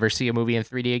really ever see a movie in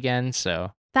 3D again.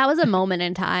 So that was a moment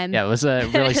in time. Yeah, it was a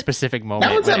really specific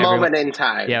moment. That was a moment in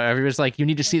time. Yeah, everyone's like, you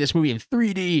need to see this movie in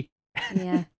 3D.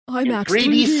 Yeah. IMAX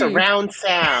 3D surround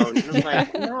sound. I was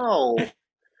like, no.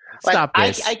 Stop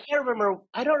this. I can't remember.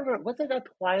 I don't remember. Was it a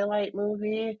Twilight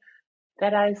movie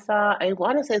that I saw? I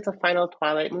want to say it's a final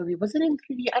Twilight movie. Was it in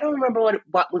 3D? I don't remember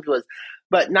what movie it was.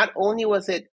 But not only was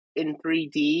it in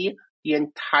 3D, the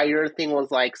entire thing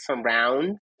was like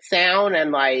surround sound,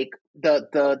 and like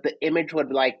the image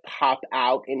would like pop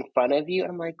out in front of you.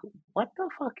 I'm like, what the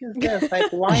fuck is this?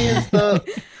 Like,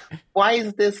 why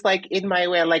is this like in my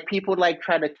way? Like people like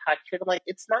try to touch it. I'm like,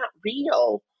 it's not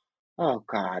real. Oh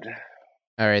God.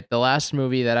 All right, the last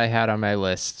movie that I had on my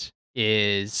list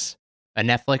is a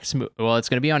Netflix well, it's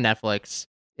going to be on Netflix.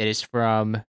 It is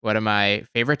from one of my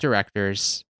favorite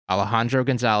directors, Alejandro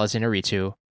Gonzalez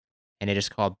Inarritu, and it is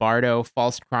called Bardo: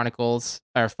 False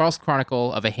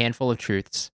Chronicle of a Handful of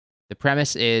Truths. The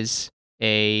premise is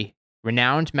a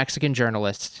renowned Mexican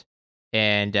journalist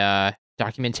and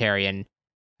documentarian,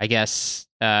 I guess,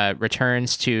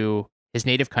 returns to his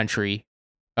native country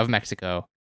of Mexico,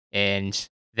 and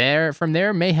from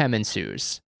there, mayhem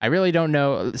ensues. I really don't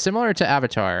know. Similar to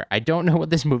Avatar, I don't know what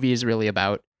this movie is really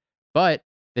about, but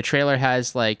the trailer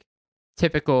has like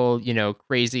typical,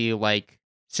 crazy like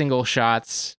single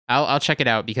shots. I'll check it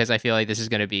out because I feel like this is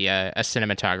going to be a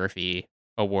cinematography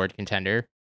award contender.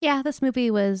 Yeah, this movie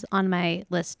was on my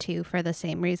list too for the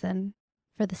same reason.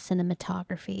 For the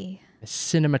cinematography. The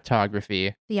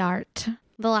cinematography. The art.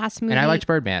 The last movie. And I liked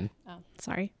Birdman. Oh,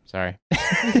 sorry. Sorry.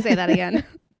 You can say that again.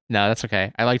 No, that's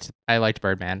okay. I liked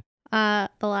Birdman. The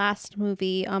last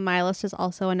movie on my list is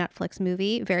also a Netflix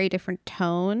movie. Very different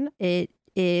tone. It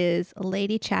is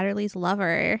Lady Chatterley's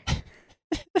Lover.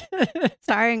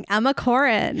 Starring Emma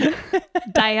Corrin.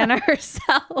 Diana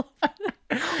herself.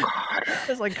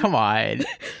 It's like, come on.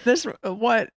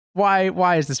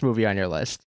 Why is this movie on your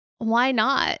list? Why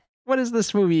not? What is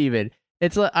this movie even?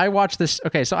 I watched this.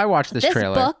 Okay, so I watched this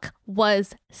trailer. This book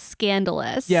was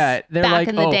scandalous. Yeah, they're back like,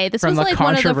 in the day. This from was the like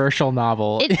controversial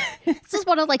novel. This was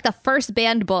one of like the first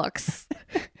banned books.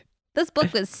 This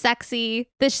book was sexy.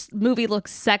 This movie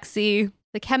looks sexy.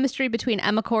 The chemistry between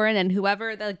Emma Corrin and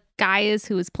whoever the guy is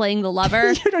who is playing the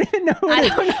lover. You don't even know. I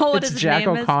don't know what it's his Jack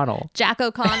name O'Connell. is. Jack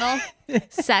O'Connell.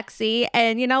 Sexy.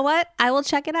 And you know what? I will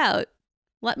check it out.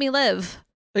 Let me live.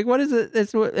 Like, what is it?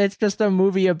 It's just a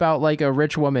movie about like a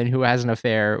rich woman who has an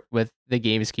affair with the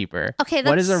gameskeeper. Okay,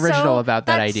 what is original about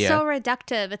that idea? That's so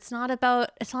reductive. It's not about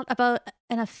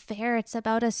an affair. It's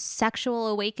about a sexual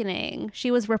awakening.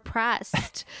 She was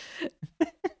repressed.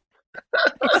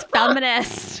 It's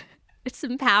feminist. It's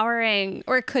empowering,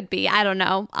 or it could be. I don't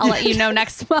know. I'll let you know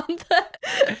next month.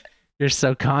 You're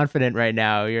so confident right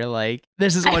now. You're like,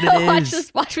 this is what it is.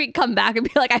 Watch me come back and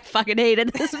be like, I fucking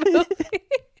hated this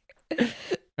movie.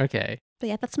 Okay. But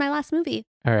yeah, that's my last movie.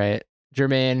 All right.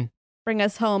 Jermaine. Bring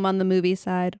us home on the movie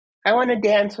side. I Want to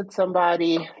Dance with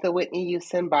Somebody, the Whitney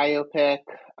Houston biopic.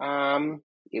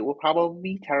 It will probably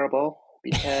be terrible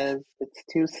because it's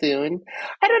too soon.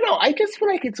 I don't know. I just feel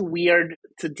like it's weird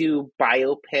to do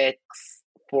biopics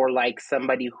for like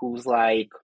somebody who's like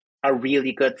a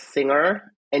really good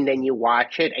singer, and then you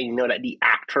watch it and you know that the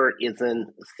actor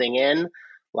isn't singing,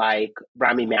 like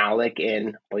Rami Malek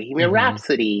in Bohemian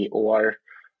Rhapsody or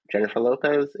Jennifer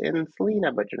Lopez in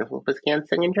Selena, but Jennifer Lopez can't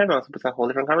sing in general, so it's a whole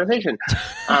different conversation.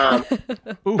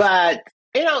 But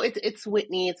it's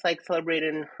Whitney. It's like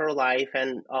celebrating her life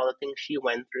and all the things she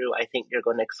went through. I think they're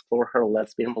going to explore her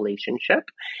lesbian relationship,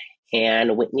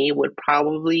 and Whitney would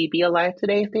probably be alive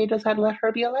today if they just had let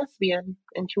her be a lesbian,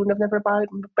 and she would have never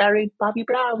married Bobby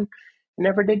Brown,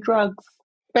 never did drugs.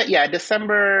 But yeah,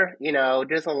 December,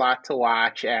 there's a lot to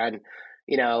watch, and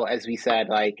as we said,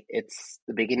 like it's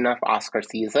the beginning of Oscar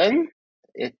season.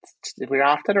 We're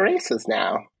off to the races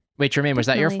now. Wait, Jermaine, was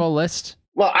that your full list?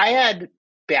 Well, I had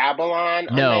Babylon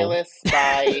on my list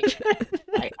by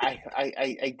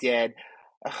I did.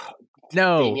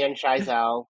 No. Damien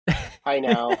Chazelle. I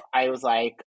know. I was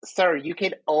like, sir, you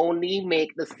can only make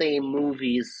the same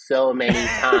movies so many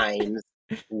times.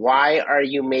 Why are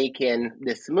you making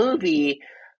this movie?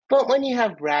 But when you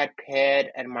have Brad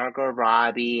Pitt and Margot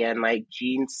Robbie and like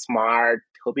Jean Smart,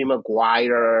 Tobey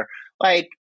Maguire, like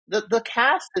the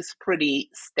cast is pretty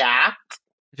stacked.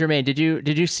 Jermaine, did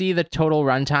you see the total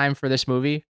runtime for this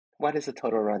movie? What is the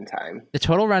total runtime? The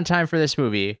total runtime for this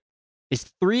movie is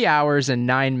 3 hours and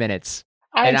 9 minutes.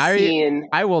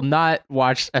 I will not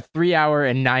watch a 3 hour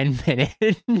and 9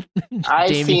 minute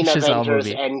I've seen Avengers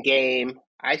Endgame.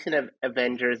 I've seen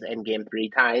Avengers Endgame 3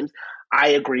 times. I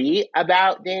agree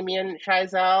about Damien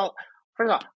Chazelle.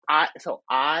 First of all,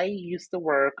 I used to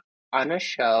work on a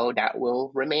show that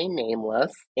will remain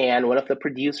nameless, and one of the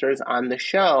producers on the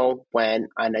show went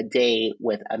on a date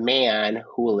with a man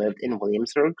who lived in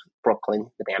Williamsburg, Brooklyn.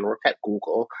 The man worked at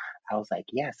Google. I was like,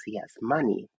 yes, he has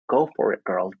money. Go for it,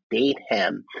 girl. Date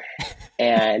him.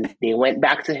 And they went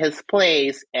back to his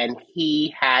place, and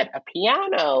he had a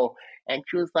piano. And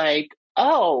she was like,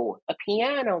 oh, a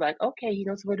piano. Like, okay, he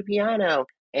knows about the piano.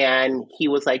 And he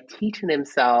was like teaching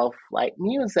himself like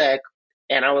music.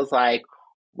 And I was like,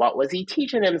 what was he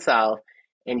teaching himself?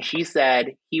 And she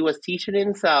said he was teaching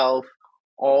himself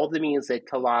all the music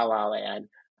to La La Land.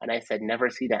 And I said, never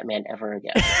see that man ever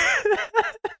again.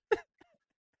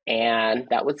 And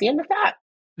that was the end of that.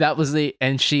 That was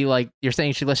and she, like, you're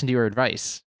saying she listened to your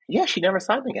advice. Yeah, she never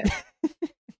saw him again.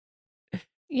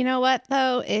 You know what,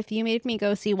 though? If you made me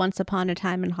go see Once Upon a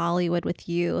Time in Hollywood with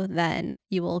you, then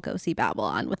you will go see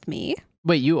Babylon with me.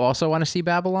 Wait, you also want to see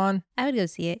Babylon? I would go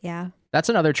see it, yeah. That's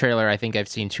another trailer I think I've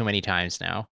seen too many times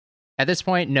now. At this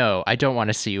point, no, I don't want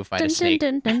to see you fight a snake.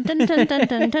 It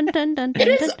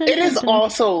is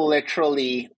also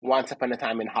literally Once Upon a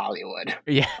Time in Hollywood.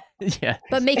 Yeah, yeah.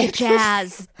 But make it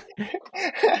jazz.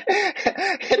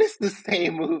 It is the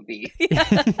same movie.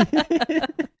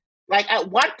 Like,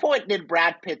 at what point did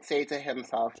Brad Pitt say to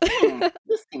himself,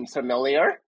 this seems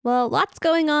familiar? Well, lots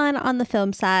going on the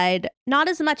film side. Not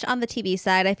as much on the TV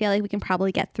side. I feel like we can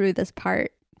probably get through this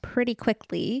part pretty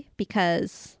quickly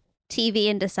because TV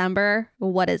in December,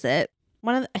 what is it?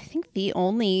 I think the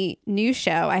only new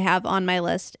show I have on my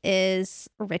list is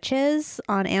Riches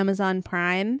on Amazon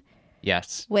Prime.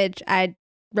 Yes. Which I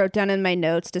wrote down in my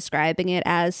notes describing it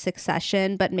as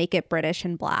Succession, but make it British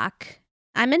and black.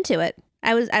 I'm into it.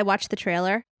 I watched the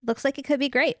trailer. Looks like it could be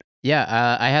great.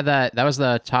 Yeah, I had that. That was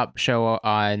the top show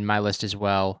on my list as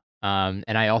well. And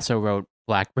I also wrote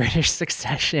Black British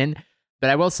Succession. But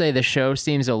I will say the show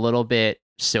seems a little bit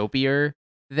soapier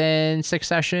than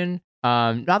Succession.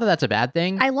 Not that that's a bad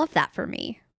thing. I love that for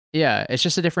me. Yeah, it's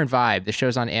just a different vibe. The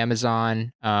show's on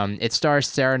Amazon. It stars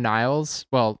Sarah Niles.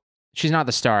 Well, she's not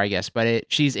the star, I guess, but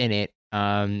she's in it.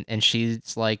 And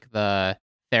she's like the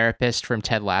therapist from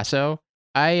Ted Lasso.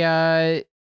 I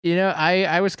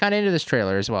was kind of into this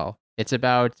trailer as well. It's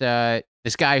about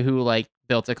this guy who like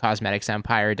built a cosmetics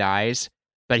empire dies,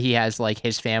 but he has like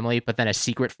his family, but then a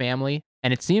secret family.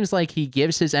 And it seems like he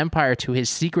gives his empire to his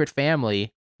secret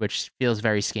family, which feels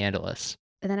very scandalous.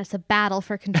 And then it's a battle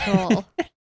for control.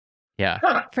 Yeah.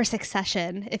 For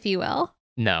succession, if you will.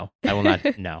 No, I will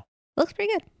not. No. Looks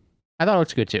pretty good. I thought it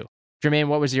looked good too. Jermaine,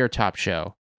 what was your top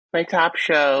show? My top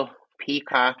show,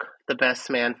 Peacock, The Best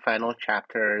Man Final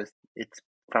Chapters. It's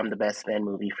from the Best Man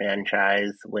movie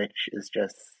franchise, which is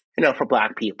just, for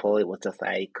Black people, it was just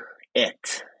like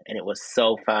it. And it was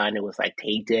so fun. It was like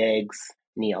Taye Diggs,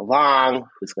 Nia Long,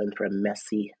 who's going through a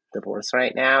messy divorce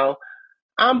right now.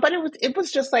 But it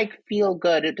was just like feel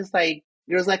good. It just like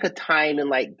there was like a time in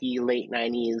like the late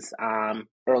 90s,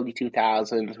 early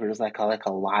 2000s where there's like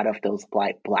a lot of those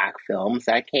black films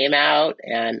that came out,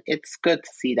 and it's good to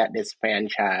see that this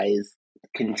franchise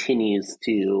continues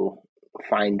to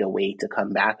find a way to come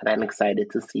back, and I'm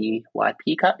excited to see what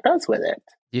Peacock does with it.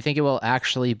 Do you think it will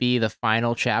actually be the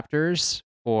final chapters,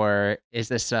 or is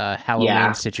this a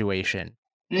Halloween situation?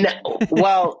 No,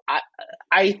 well,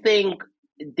 I think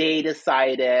they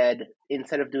decided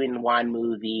instead of doing one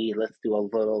movie, let's do a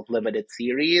little limited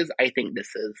series. I think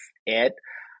this is it.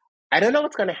 I don't know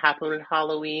what's going to happen with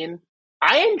Halloween.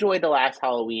 I enjoyed the last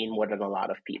Halloween more than a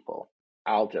lot of people.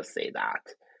 I'll just say that.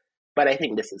 But I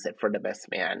think this is it for the Best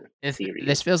Man series.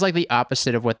 This feels like the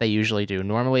opposite of what they usually do.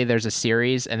 Normally there's a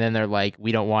series and then they're like,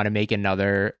 we don't want to make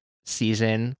another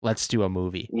season. Let's do a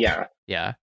movie. Yeah.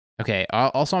 Yeah. Okay.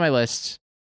 Also on my list,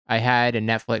 I had a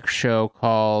Netflix show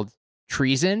called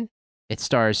Treason. It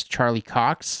stars Charlie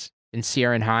Cox and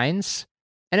Ciarán Hinds.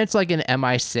 And it's like an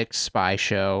MI6 spy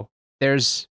show.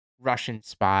 There's Russian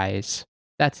spies.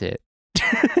 That's it.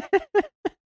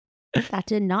 That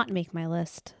did not make my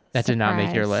list. That did not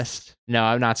make your list. No,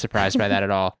 I'm not surprised by that at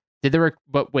all. Did the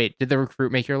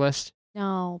Recruit make your list?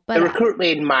 No, but The Recruit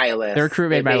made my list. The Recruit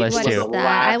made my list what too. Is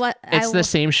that? It's the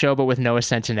same show, but with Noah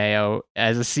Centineo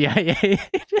as a CIA.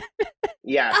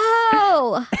 Yeah.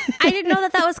 Oh, I didn't know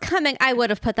that was coming. I would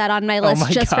have put that on my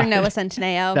list just for Noah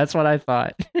Centineo. That's what I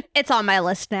thought. It's on my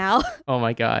list now. Oh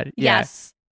my God. Yeah.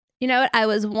 Yes. You know what? I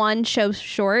was one show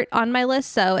short on my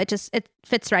list, so it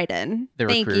fits right in.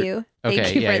 Thank you.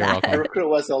 Thank you for that. Welcome. The Recruit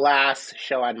was the last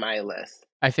show on my list.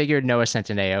 I figured Noah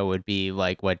Centineo would be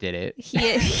like what did it.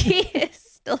 He is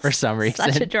still for some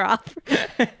reason such a drop.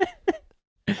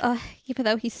 Even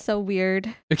though he's so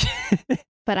weird.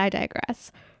 But I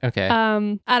digress. Okay.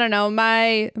 I don't know.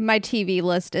 My TV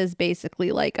list is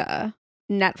basically like a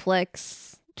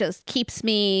Netflix. Just keeps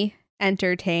me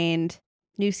entertained.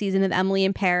 New season of Emily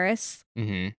in Paris.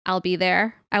 Mm-hmm. I'll be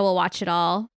there. I will watch it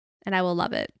all, and I will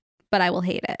love it, but I will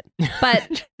hate it.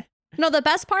 But no, the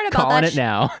best part about calling it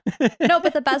now. No,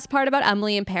 but the best part about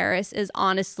Emily in Paris is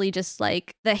honestly just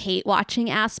like the hate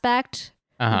watching aspect,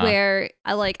 where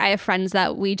I have friends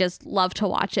that we just love to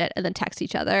watch it and then text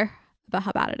each other about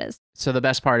how bad it is. So the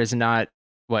best part is not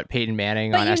what, Peyton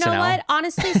Manning But on you SNL? know what?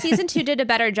 Honestly, season 2 did a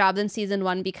better job than season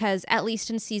 1 because at least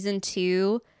in season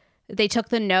 2, they took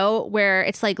the note where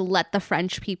it's like, let the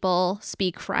French people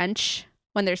speak French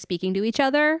when they're speaking to each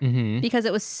other because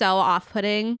it was so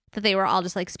off-putting that they were all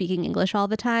just like speaking English all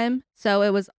the time. So it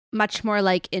was much more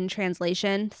like in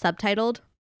translation, subtitled.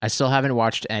 I still haven't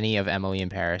watched any of Emily in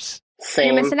Paris.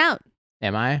 Same. You're missing out.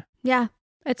 Am I? Yeah,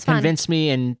 it's fun. Convince me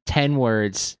in 10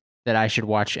 words that I should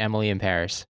watch Emily in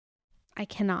Paris. I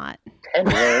cannot. 10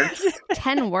 words.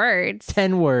 10 words.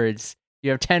 10 words.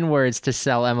 You have 10 words to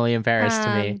sell Emily in Paris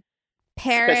to me.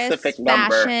 Paris, Specific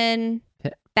number. fashion,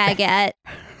 baguette.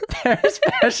 Paris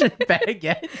fashion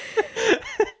baguette.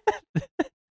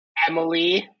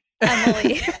 Emily.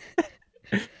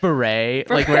 Beret.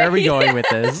 Like, where are we going with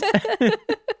this?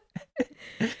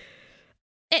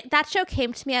 That show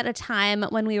came to me at a time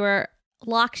when we were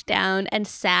locked down and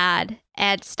sad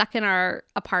and stuck in our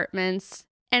apartments,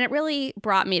 and it really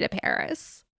brought me to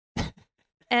Paris.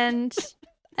 And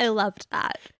I loved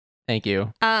that. Thank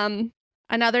you.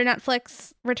 Another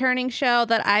Netflix returning show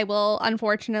that I will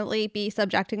unfortunately be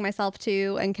subjecting myself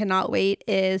to and cannot wait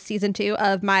is season 2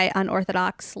 of My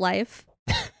Unorthodox Life.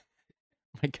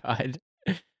 My God.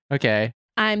 Okay.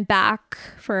 I'm back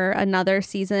for another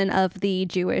season of the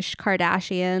Jewish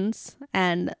Kardashians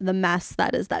and the mess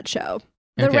that is that show.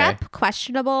 The Okay. rep,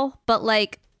 questionable, but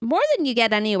like more than you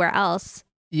get anywhere else.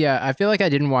 Yeah, I feel like I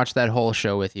didn't watch that whole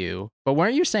show with you. But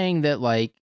weren't you saying that,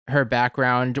 like, her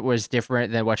background was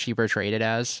different than what she portrayed it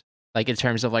as? Like, in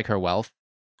terms of, like, her wealth?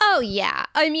 Oh, yeah.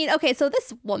 I mean, okay, so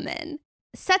this woman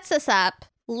sets us up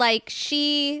like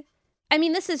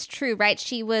this is true, right?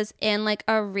 She was in like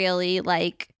a really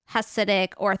like Hasidic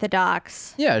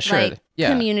Orthodox Yeah, sure. like Yeah,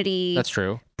 community. that's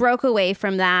true. Broke away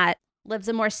from that, lives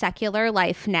a more secular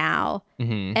life now,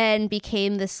 and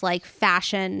became this like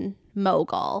fashion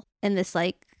mogul and this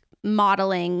like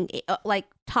modeling, like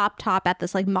top at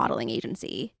this like modeling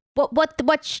agency. What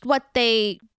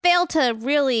they fail to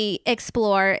really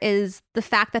explore is the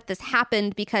fact that this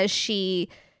happened because she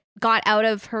got out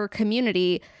of her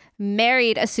community,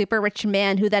 married a super rich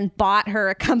man who then bought her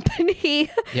a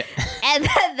company, Yeah. and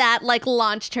then that like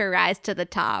launched her rise to the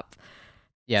top.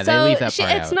 Yeah, So they leave that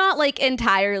part it's out. not like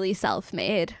entirely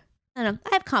self-made. I don't know.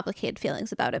 I have complicated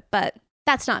feelings about it, but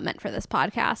that's not meant for this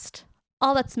podcast.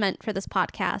 All that's meant for this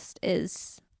podcast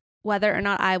is whether or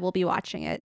not I will be watching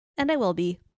it, and I will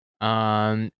be.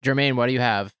 Jermaine, what do you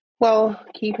have? Well,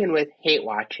 keeping with hate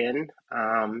watching,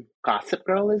 Gossip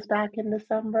Girl is back in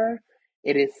December.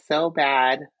 It is so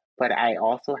bad, but I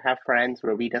also have friends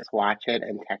where we just watch it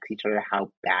and text each other how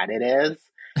bad it is.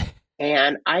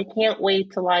 And I can't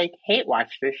wait to like hate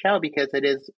watch the show because it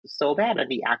is so bad. And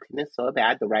the acting is so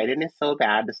bad, the writing is so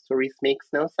bad, the stories makes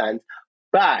no sense.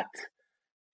 But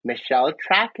Michelle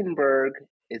Trachtenberg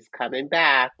is coming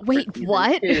back. for Wait, season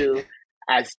what? 2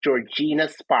 as Georgina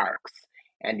Sparks.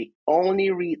 And the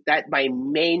only that my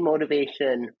main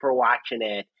motivation for watching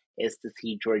it is to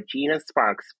see Georgina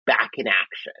Sparks back in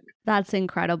action. That's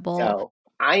incredible. So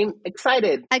I'm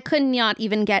excited. I could not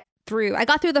even get through. I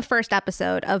got through the first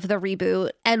episode of the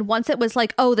reboot, and once it was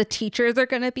like, oh, the teachers are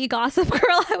going to be Gossip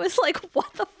Girl, I was like,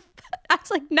 what the? I was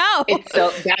like, no.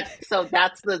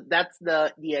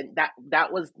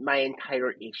 That was my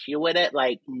entire issue with it.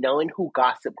 Like knowing who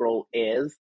Gossip Girl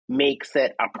is makes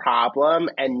it a problem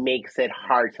and makes it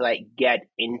hard to like get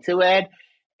into it.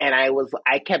 And I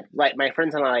kept like my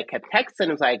friends and I kept texting.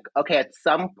 It was like, okay, at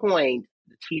some point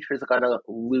the teachers are gonna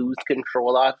lose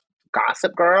control of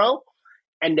Gossip Girl,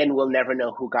 and then we'll never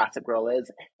know who Gossip Girl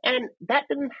is. And that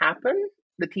didn't happen.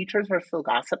 The teachers are still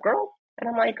Gossip Girl, and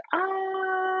I'm like,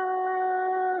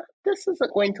 this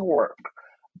isn't going to work.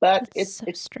 But That's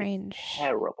it's strange.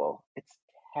 terrible. It's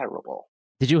terrible.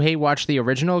 Did you hate watch the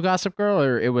original Gossip Girl,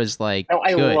 or it was like No,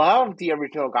 I good? love the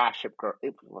original Gossip Girl.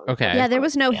 Okay. Yeah, there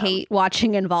was no Yeah. hate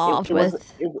watching involved with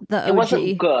the OG. It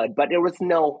wasn't good, but there was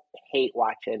no hate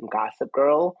watching Gossip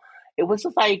Girl. It was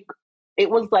just like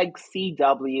like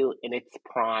CW in its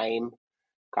prime.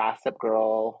 Gossip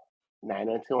Girl,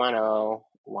 90210,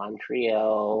 One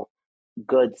Trio,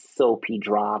 good soapy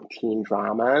teen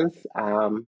dramas.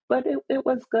 But it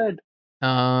was good.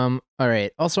 All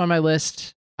right. Also on my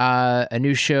list, a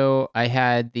new show. I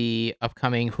had the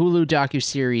upcoming Hulu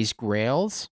docuseries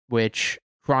Grails, which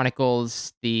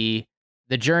chronicles the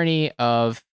journey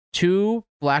of two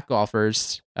Black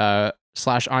golfers /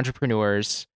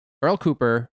 entrepreneurs, Earl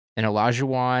Cooper and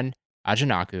Olajuwon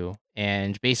Ajanaku.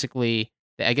 And basically,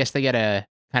 I guess they get a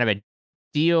kind of a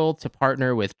deal to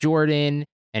partner with Jordan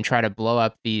and try to blow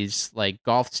up these like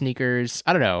golf sneakers.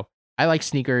 I don't know. I like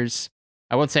sneakers.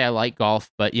 I won't say I like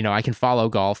golf, but I can follow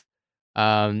golf.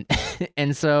 And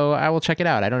so I will check it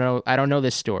out. I don't know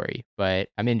this story, but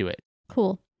I'm into it.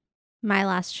 Cool. My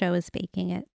last show is baking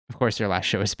it. Of course, your last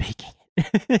show is baking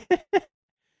it.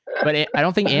 But I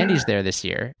don't think Andy's there this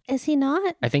year. Is he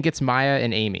not? I think it's Maya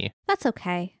and Amy. That's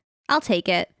okay. I'll take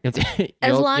it. You'll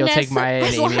take Maya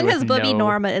and Amy with Booby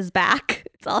Norma is back.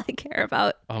 That's all I care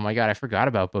about. Oh my God, I forgot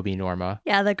about Booby Norma.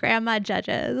 Yeah, the grandma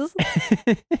judges.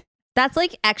 That's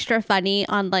like extra funny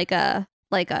on like a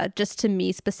just to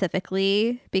me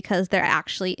specifically, because there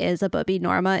actually is a Booby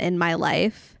Norma in my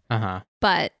life.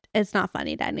 But it's not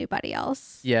funny to anybody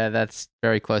else. Yeah, that's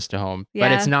very close to home. Yeah.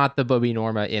 But it's not the Booby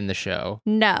Norma in the show.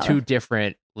 No. Two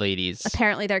different ladies.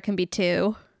 Apparently there can be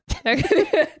two.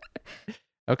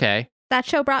 Okay. That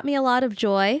show brought me a lot of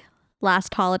joy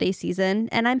last holiday season,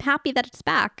 and I'm happy that it's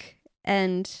back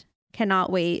and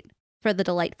cannot wait for the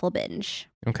delightful binge.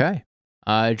 Okay.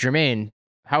 Jermaine,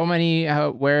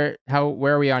 where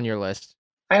are we on your list?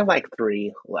 I have like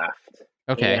 3 left.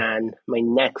 Okay. And my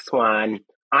next one,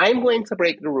 I'm going to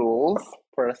break the rules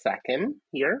for a second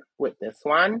here with this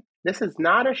one. This is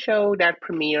not a show that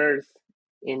premieres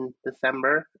in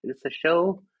December. It's a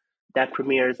show that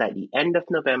premieres at the end of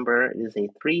November. It is a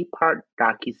 3-part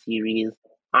docuseries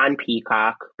on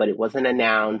Peacock, but it wasn't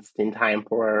announced in time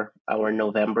for our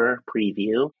November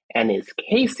preview. And it's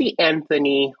Casey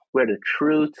Anthony, Where the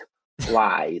Truth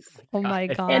Lies. Oh my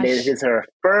gosh. And it is her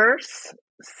first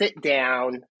sit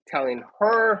down telling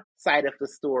her side of the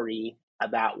story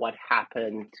about what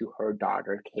happened to her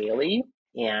daughter, Kaylee.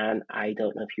 And I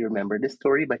don't know if you remember this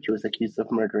story, but she was accused of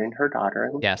murdering her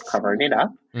daughter and covering it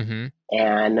up. Mm-hmm.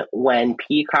 And when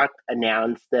Peacock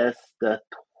announced this, the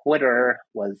Twitter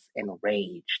was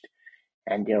enraged.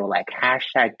 And they were like,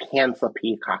 #cancel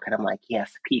Peacock. And I'm like,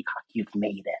 yes, Peacock, you've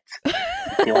made it.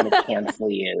 They want to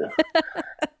cancel you.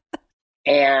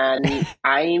 And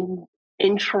I'm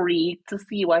intrigued to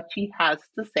see what she has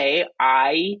to say.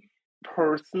 I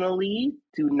personally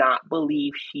do not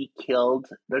believe she killed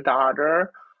the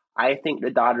daughter. I think the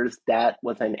daughter's death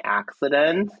was an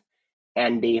accident,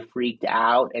 and they freaked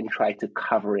out and tried to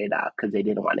cover it up because they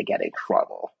didn't want to get in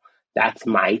trouble. That's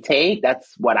my take.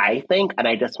 That's what I think. And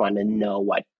I just want to know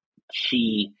what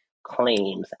she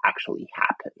claims actually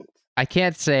happened. I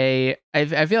can't say.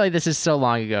 I feel like this is so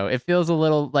long ago. It feels a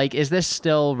little like, is this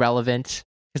still relevant?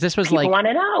 Because this was People like, want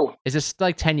to know. Is this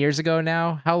like 10 years ago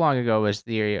now? How long ago was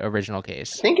the original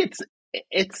case? I think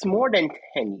it's more than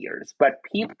 10 years, but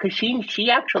people, because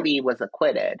she actually was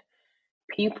acquitted.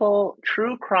 People,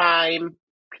 true crime,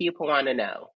 people want to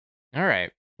know. All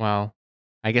right. Well,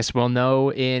 I guess we'll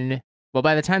know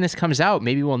by the time this comes out,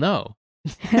 maybe we'll know.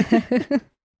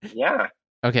 Yeah.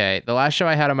 Okay. The last show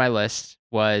I had on my list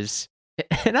was,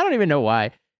 and I don't even know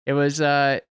why, it was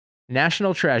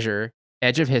National Treasure,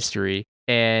 Edge of History.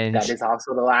 And that is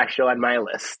also the last show on my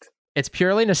list. It's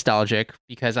purely nostalgic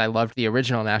because I loved the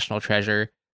original National Treasure.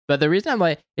 But the reason I'm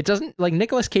like, it doesn't, like,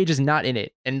 Nicolas Cage is not in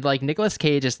it. And, like, Nicolas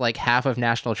Cage is, like, half of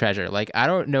National Treasure. Like, I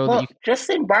don't know that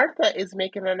Justin Bartha is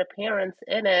making an appearance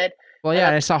in it. Well, yeah,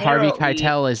 and I saw Harvey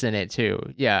Keitel is in it, too.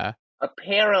 Yeah.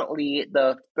 Apparently,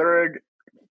 the third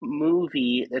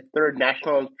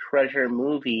National Treasure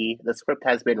movie, the script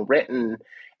has been written,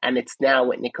 and it's now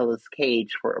with Nicolas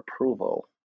Cage for approval.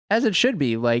 As it should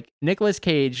be. Like, Nicolas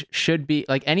Cage should be,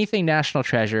 like, anything National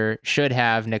Treasure should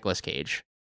have Nicolas Cage,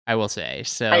 I will say.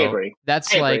 So I agree.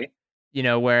 That's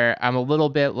where I'm a little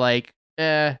bit like,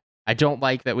 I don't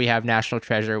like that we have National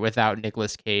Treasure without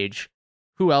Nicolas Cage.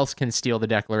 Who else can steal the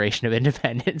Declaration of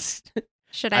Independence?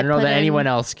 I don't know that anyone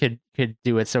else could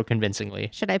do it so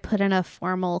convincingly. Should I put in a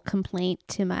formal complaint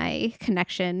to my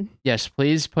connection? Yes,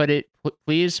 please put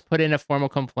in a formal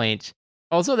complaint.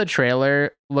 Also, the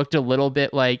trailer looked a little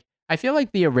bit like, I feel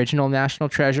like the original National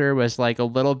Treasure was like a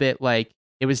little bit like,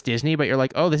 it was Disney, but you're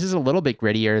like, oh, this is a little bit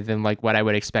grittier than like what I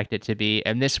would expect it to be.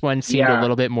 And this one seemed a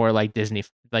little bit more like Disney,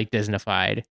 like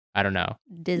Disneyfied. I don't know.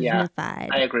 Disneyfied.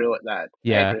 Yeah, I agree with that.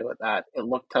 Yeah. I agree with that. It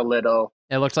looked a little...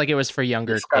 It looked like it was for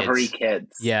younger Discovery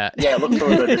kids. Yeah. Yeah, it looked a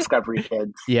little Discovery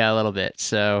kids. Yeah, a little bit.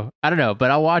 So, I don't know,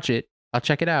 but I'll watch it. I'll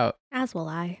check it out. As will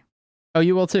I. Oh,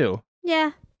 you will too?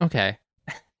 Yeah. Okay.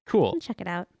 Cool. I'll check it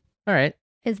out. All right.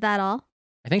 Is that all?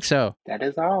 I think so. That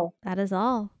is all. That is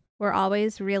all. We're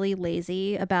always really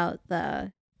lazy about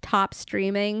the top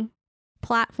streaming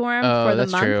platform for the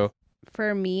month. That's true.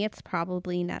 For me, it's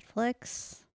probably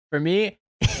Netflix. For me,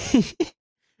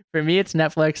 it's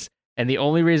Netflix, and the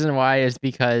only reason why is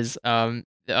because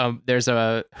there's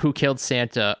a Who Killed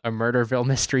Santa, a Murderville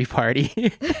mystery party.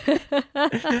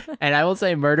 And I will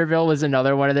say Murderville was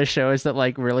another one of the shows that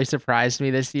like really surprised me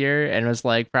this year and was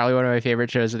like probably one of my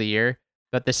favorite shows of the year.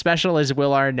 But the special is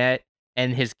Will Arnett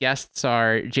and his guests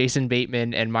are Jason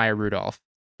Bateman and Maya Rudolph.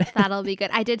 That'll be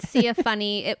good. I did see a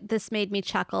funny, this made me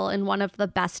chuckle in one of the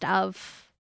best of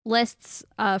lists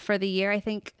for the year. I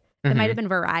think it might have been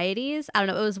Varieties. I don't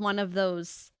know. It was one of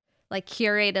those like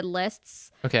curated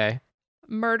lists. Okay.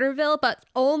 Murderville, but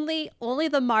only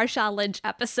the Marshawn Lynch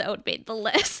episode made the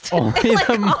list. Only like,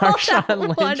 the all Marshawn that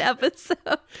Lynch one episode.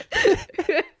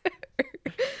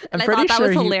 I'm I pretty thought that sure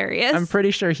was hilarious. I'm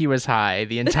pretty sure he was high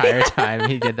the entire time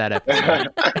he did that episode.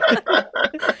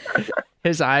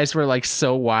 His eyes were like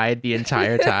so wide the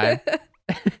entire time.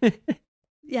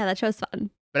 Yeah, that show's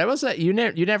fun. But I will say, you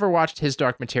never watched His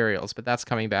Dark Materials, but that's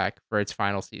coming back for its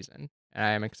final season. And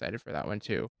I am excited for that one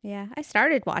too. Yeah, I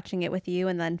started watching it with you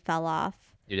and then fell off.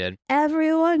 You did.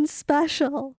 Everyone's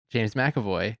special. James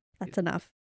McAvoy. That's enough.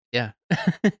 Yeah.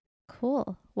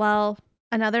 Cool. Well,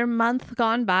 another month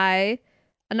gone by,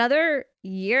 another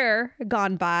year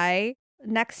gone by.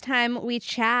 Next time we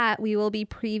chat, we will be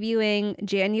previewing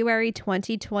January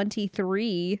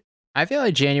 2023. I feel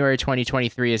like January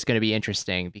 2023 is going to be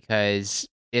interesting because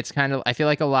it's kind of, I feel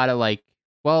like a lot of like,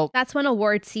 well, that's when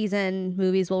award season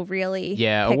movies will really pick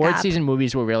award up. Season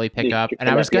movies will really pick up. And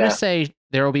I was going to say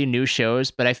there will be new shows,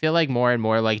 but I feel like more and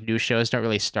more like new shows don't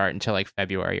really start until like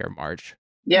February or March.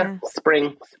 Yeah.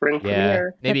 Spring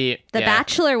premiere. Maybe The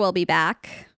Bachelor will be back.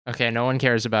 Okay, no one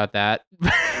cares about that.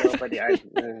 Nobody.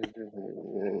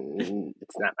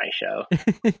 It's not my show.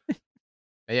 But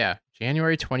yeah,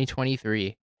 January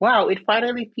 2023. Wow, it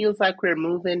finally feels like we're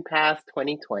moving past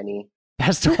 2020.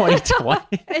 Past 2020.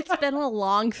 It's been a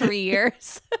long 3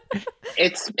 years.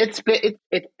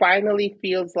 It finally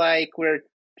feels like we're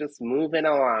just moving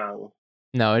along.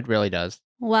 No, it really does.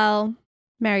 Well,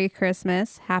 Merry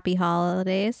Christmas, Happy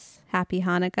Holidays, Happy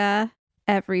Hannukah.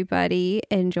 Everybody,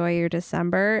 enjoy your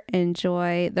December.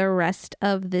 Enjoy the rest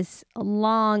of this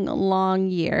long, long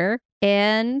year.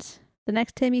 And the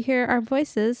next time you hear our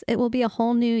voices, it will be a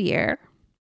whole new year.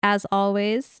 As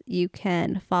always, you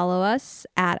can follow us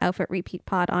at Outfit Repeat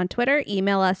Pod on Twitter.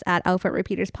 Email us at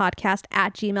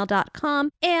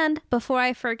outfitrepeaterspodcast@gmail.com. And before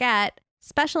I forget,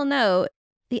 special note,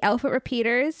 the Outfit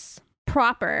Repeaters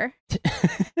proper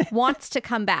wants to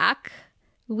come back.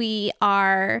 We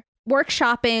are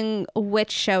workshopping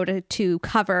which show to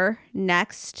cover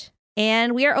next,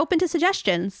 and we are open to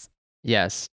suggestions.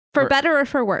 Yes. For better or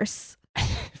for worse.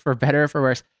 For better or for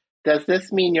worse. Does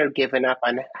this mean you're giving up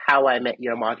on How I Met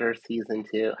Your Mother season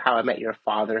 2? How I Met Your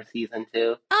Father season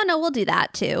 2? Oh, no, we'll do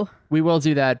that too. We will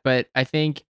do that, but I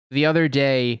think the other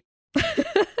day,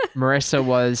 Marisa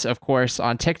was, of course,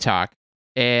 on TikTok,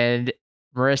 and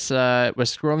Marisa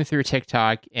was scrolling through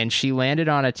TikTok, and she landed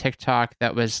on a TikTok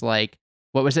that was like,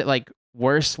 what was it, like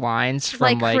worst lines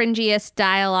from like cringiest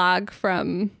dialogue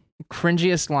from from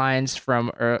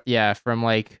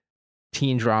like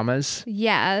teen dramas.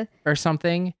 Yeah. Or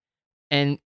something.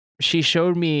 And she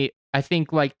showed me, I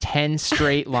think, like 10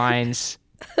 straight lines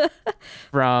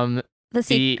from The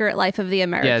Secret Life of the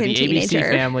American Teenager. ABC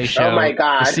Family show. Oh my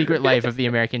God. The Secret Life of the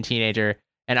American Teenager.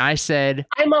 And I said,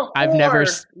 I've never.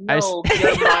 No,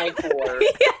 you're my whore.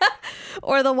 Yeah.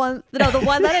 Or the one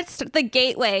that it's the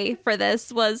gateway for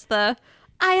this was I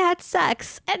had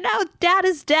sex and now dad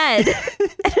is dead.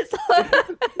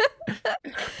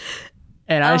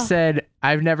 And I said,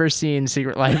 I've never seen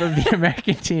Secret Life of the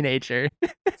American Teenager.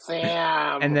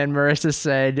 Sam. And then Marisa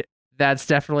said, that's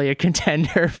definitely a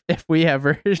contender if we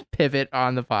ever pivot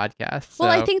on the podcast. So.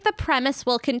 Well, I think the premise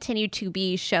will continue to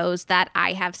be shows that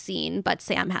I have seen, but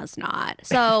Sam has not.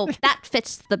 So that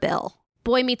fits the bill.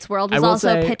 Boy Meets World was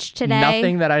also pitched today.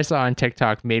 Nothing that I saw on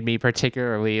TikTok made me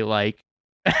particularly like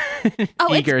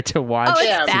eager to watch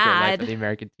Secret Life of the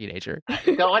American Teenager.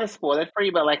 Don't want to spoil it for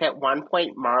you, but like at one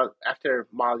point, after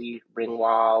Molly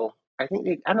Ringwald, I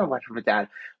don't know much of her dad,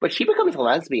 but she becomes a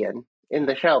lesbian in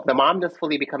the show. The mom just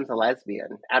fully becomes a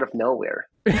lesbian out of nowhere.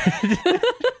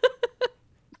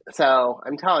 So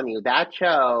I'm telling you, that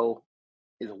show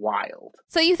is wild.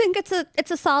 So you think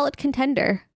it's a solid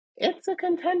contender? It's a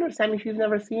contender, Sammy. If you've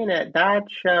never seen it, that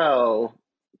show.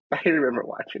 I remember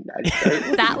watching that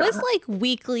show. That was like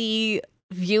weekly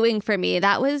viewing for me.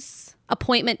 That was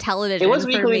appointment television. It was for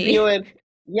weekly me. viewing.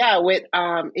 Yeah, with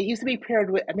it used to be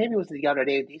paired with, maybe it was the other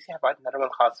day. They used to have another one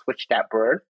called Switch That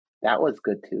Bird. That was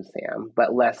good too, Sam,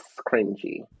 but less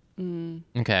cringy. Mm.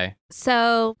 Okay.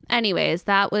 So, anyways,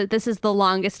 this is the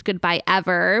longest goodbye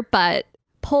ever, but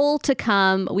poll to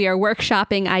come. We are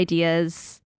workshopping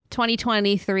ideas.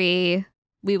 2023,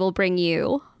 we will bring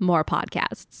you more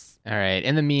podcasts. All right.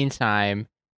 In the meantime,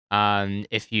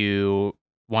 if you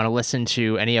want to listen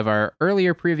to any of our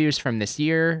earlier previews from this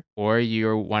year, or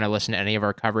you want to listen to any of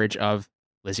our coverage of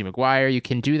Lizzie McGuire. You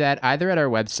can do that either at our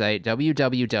website,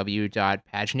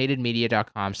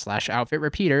 www.paginatedmedia.com/outfit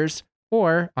repeaters,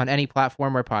 or on any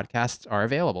platform where podcasts are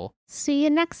available. See you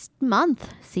next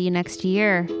month. See you next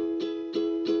year.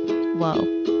 Whoa.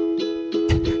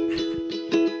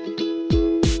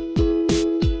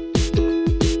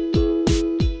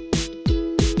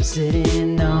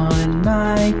 Sitting on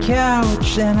my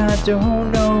couch and I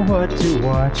don't know what to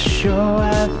watch. Oh,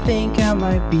 I think I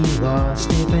might be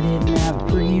lost if I didn't have a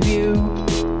preview.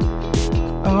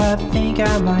 Oh, I think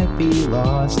I might be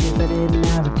lost if I didn't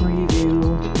have a preview.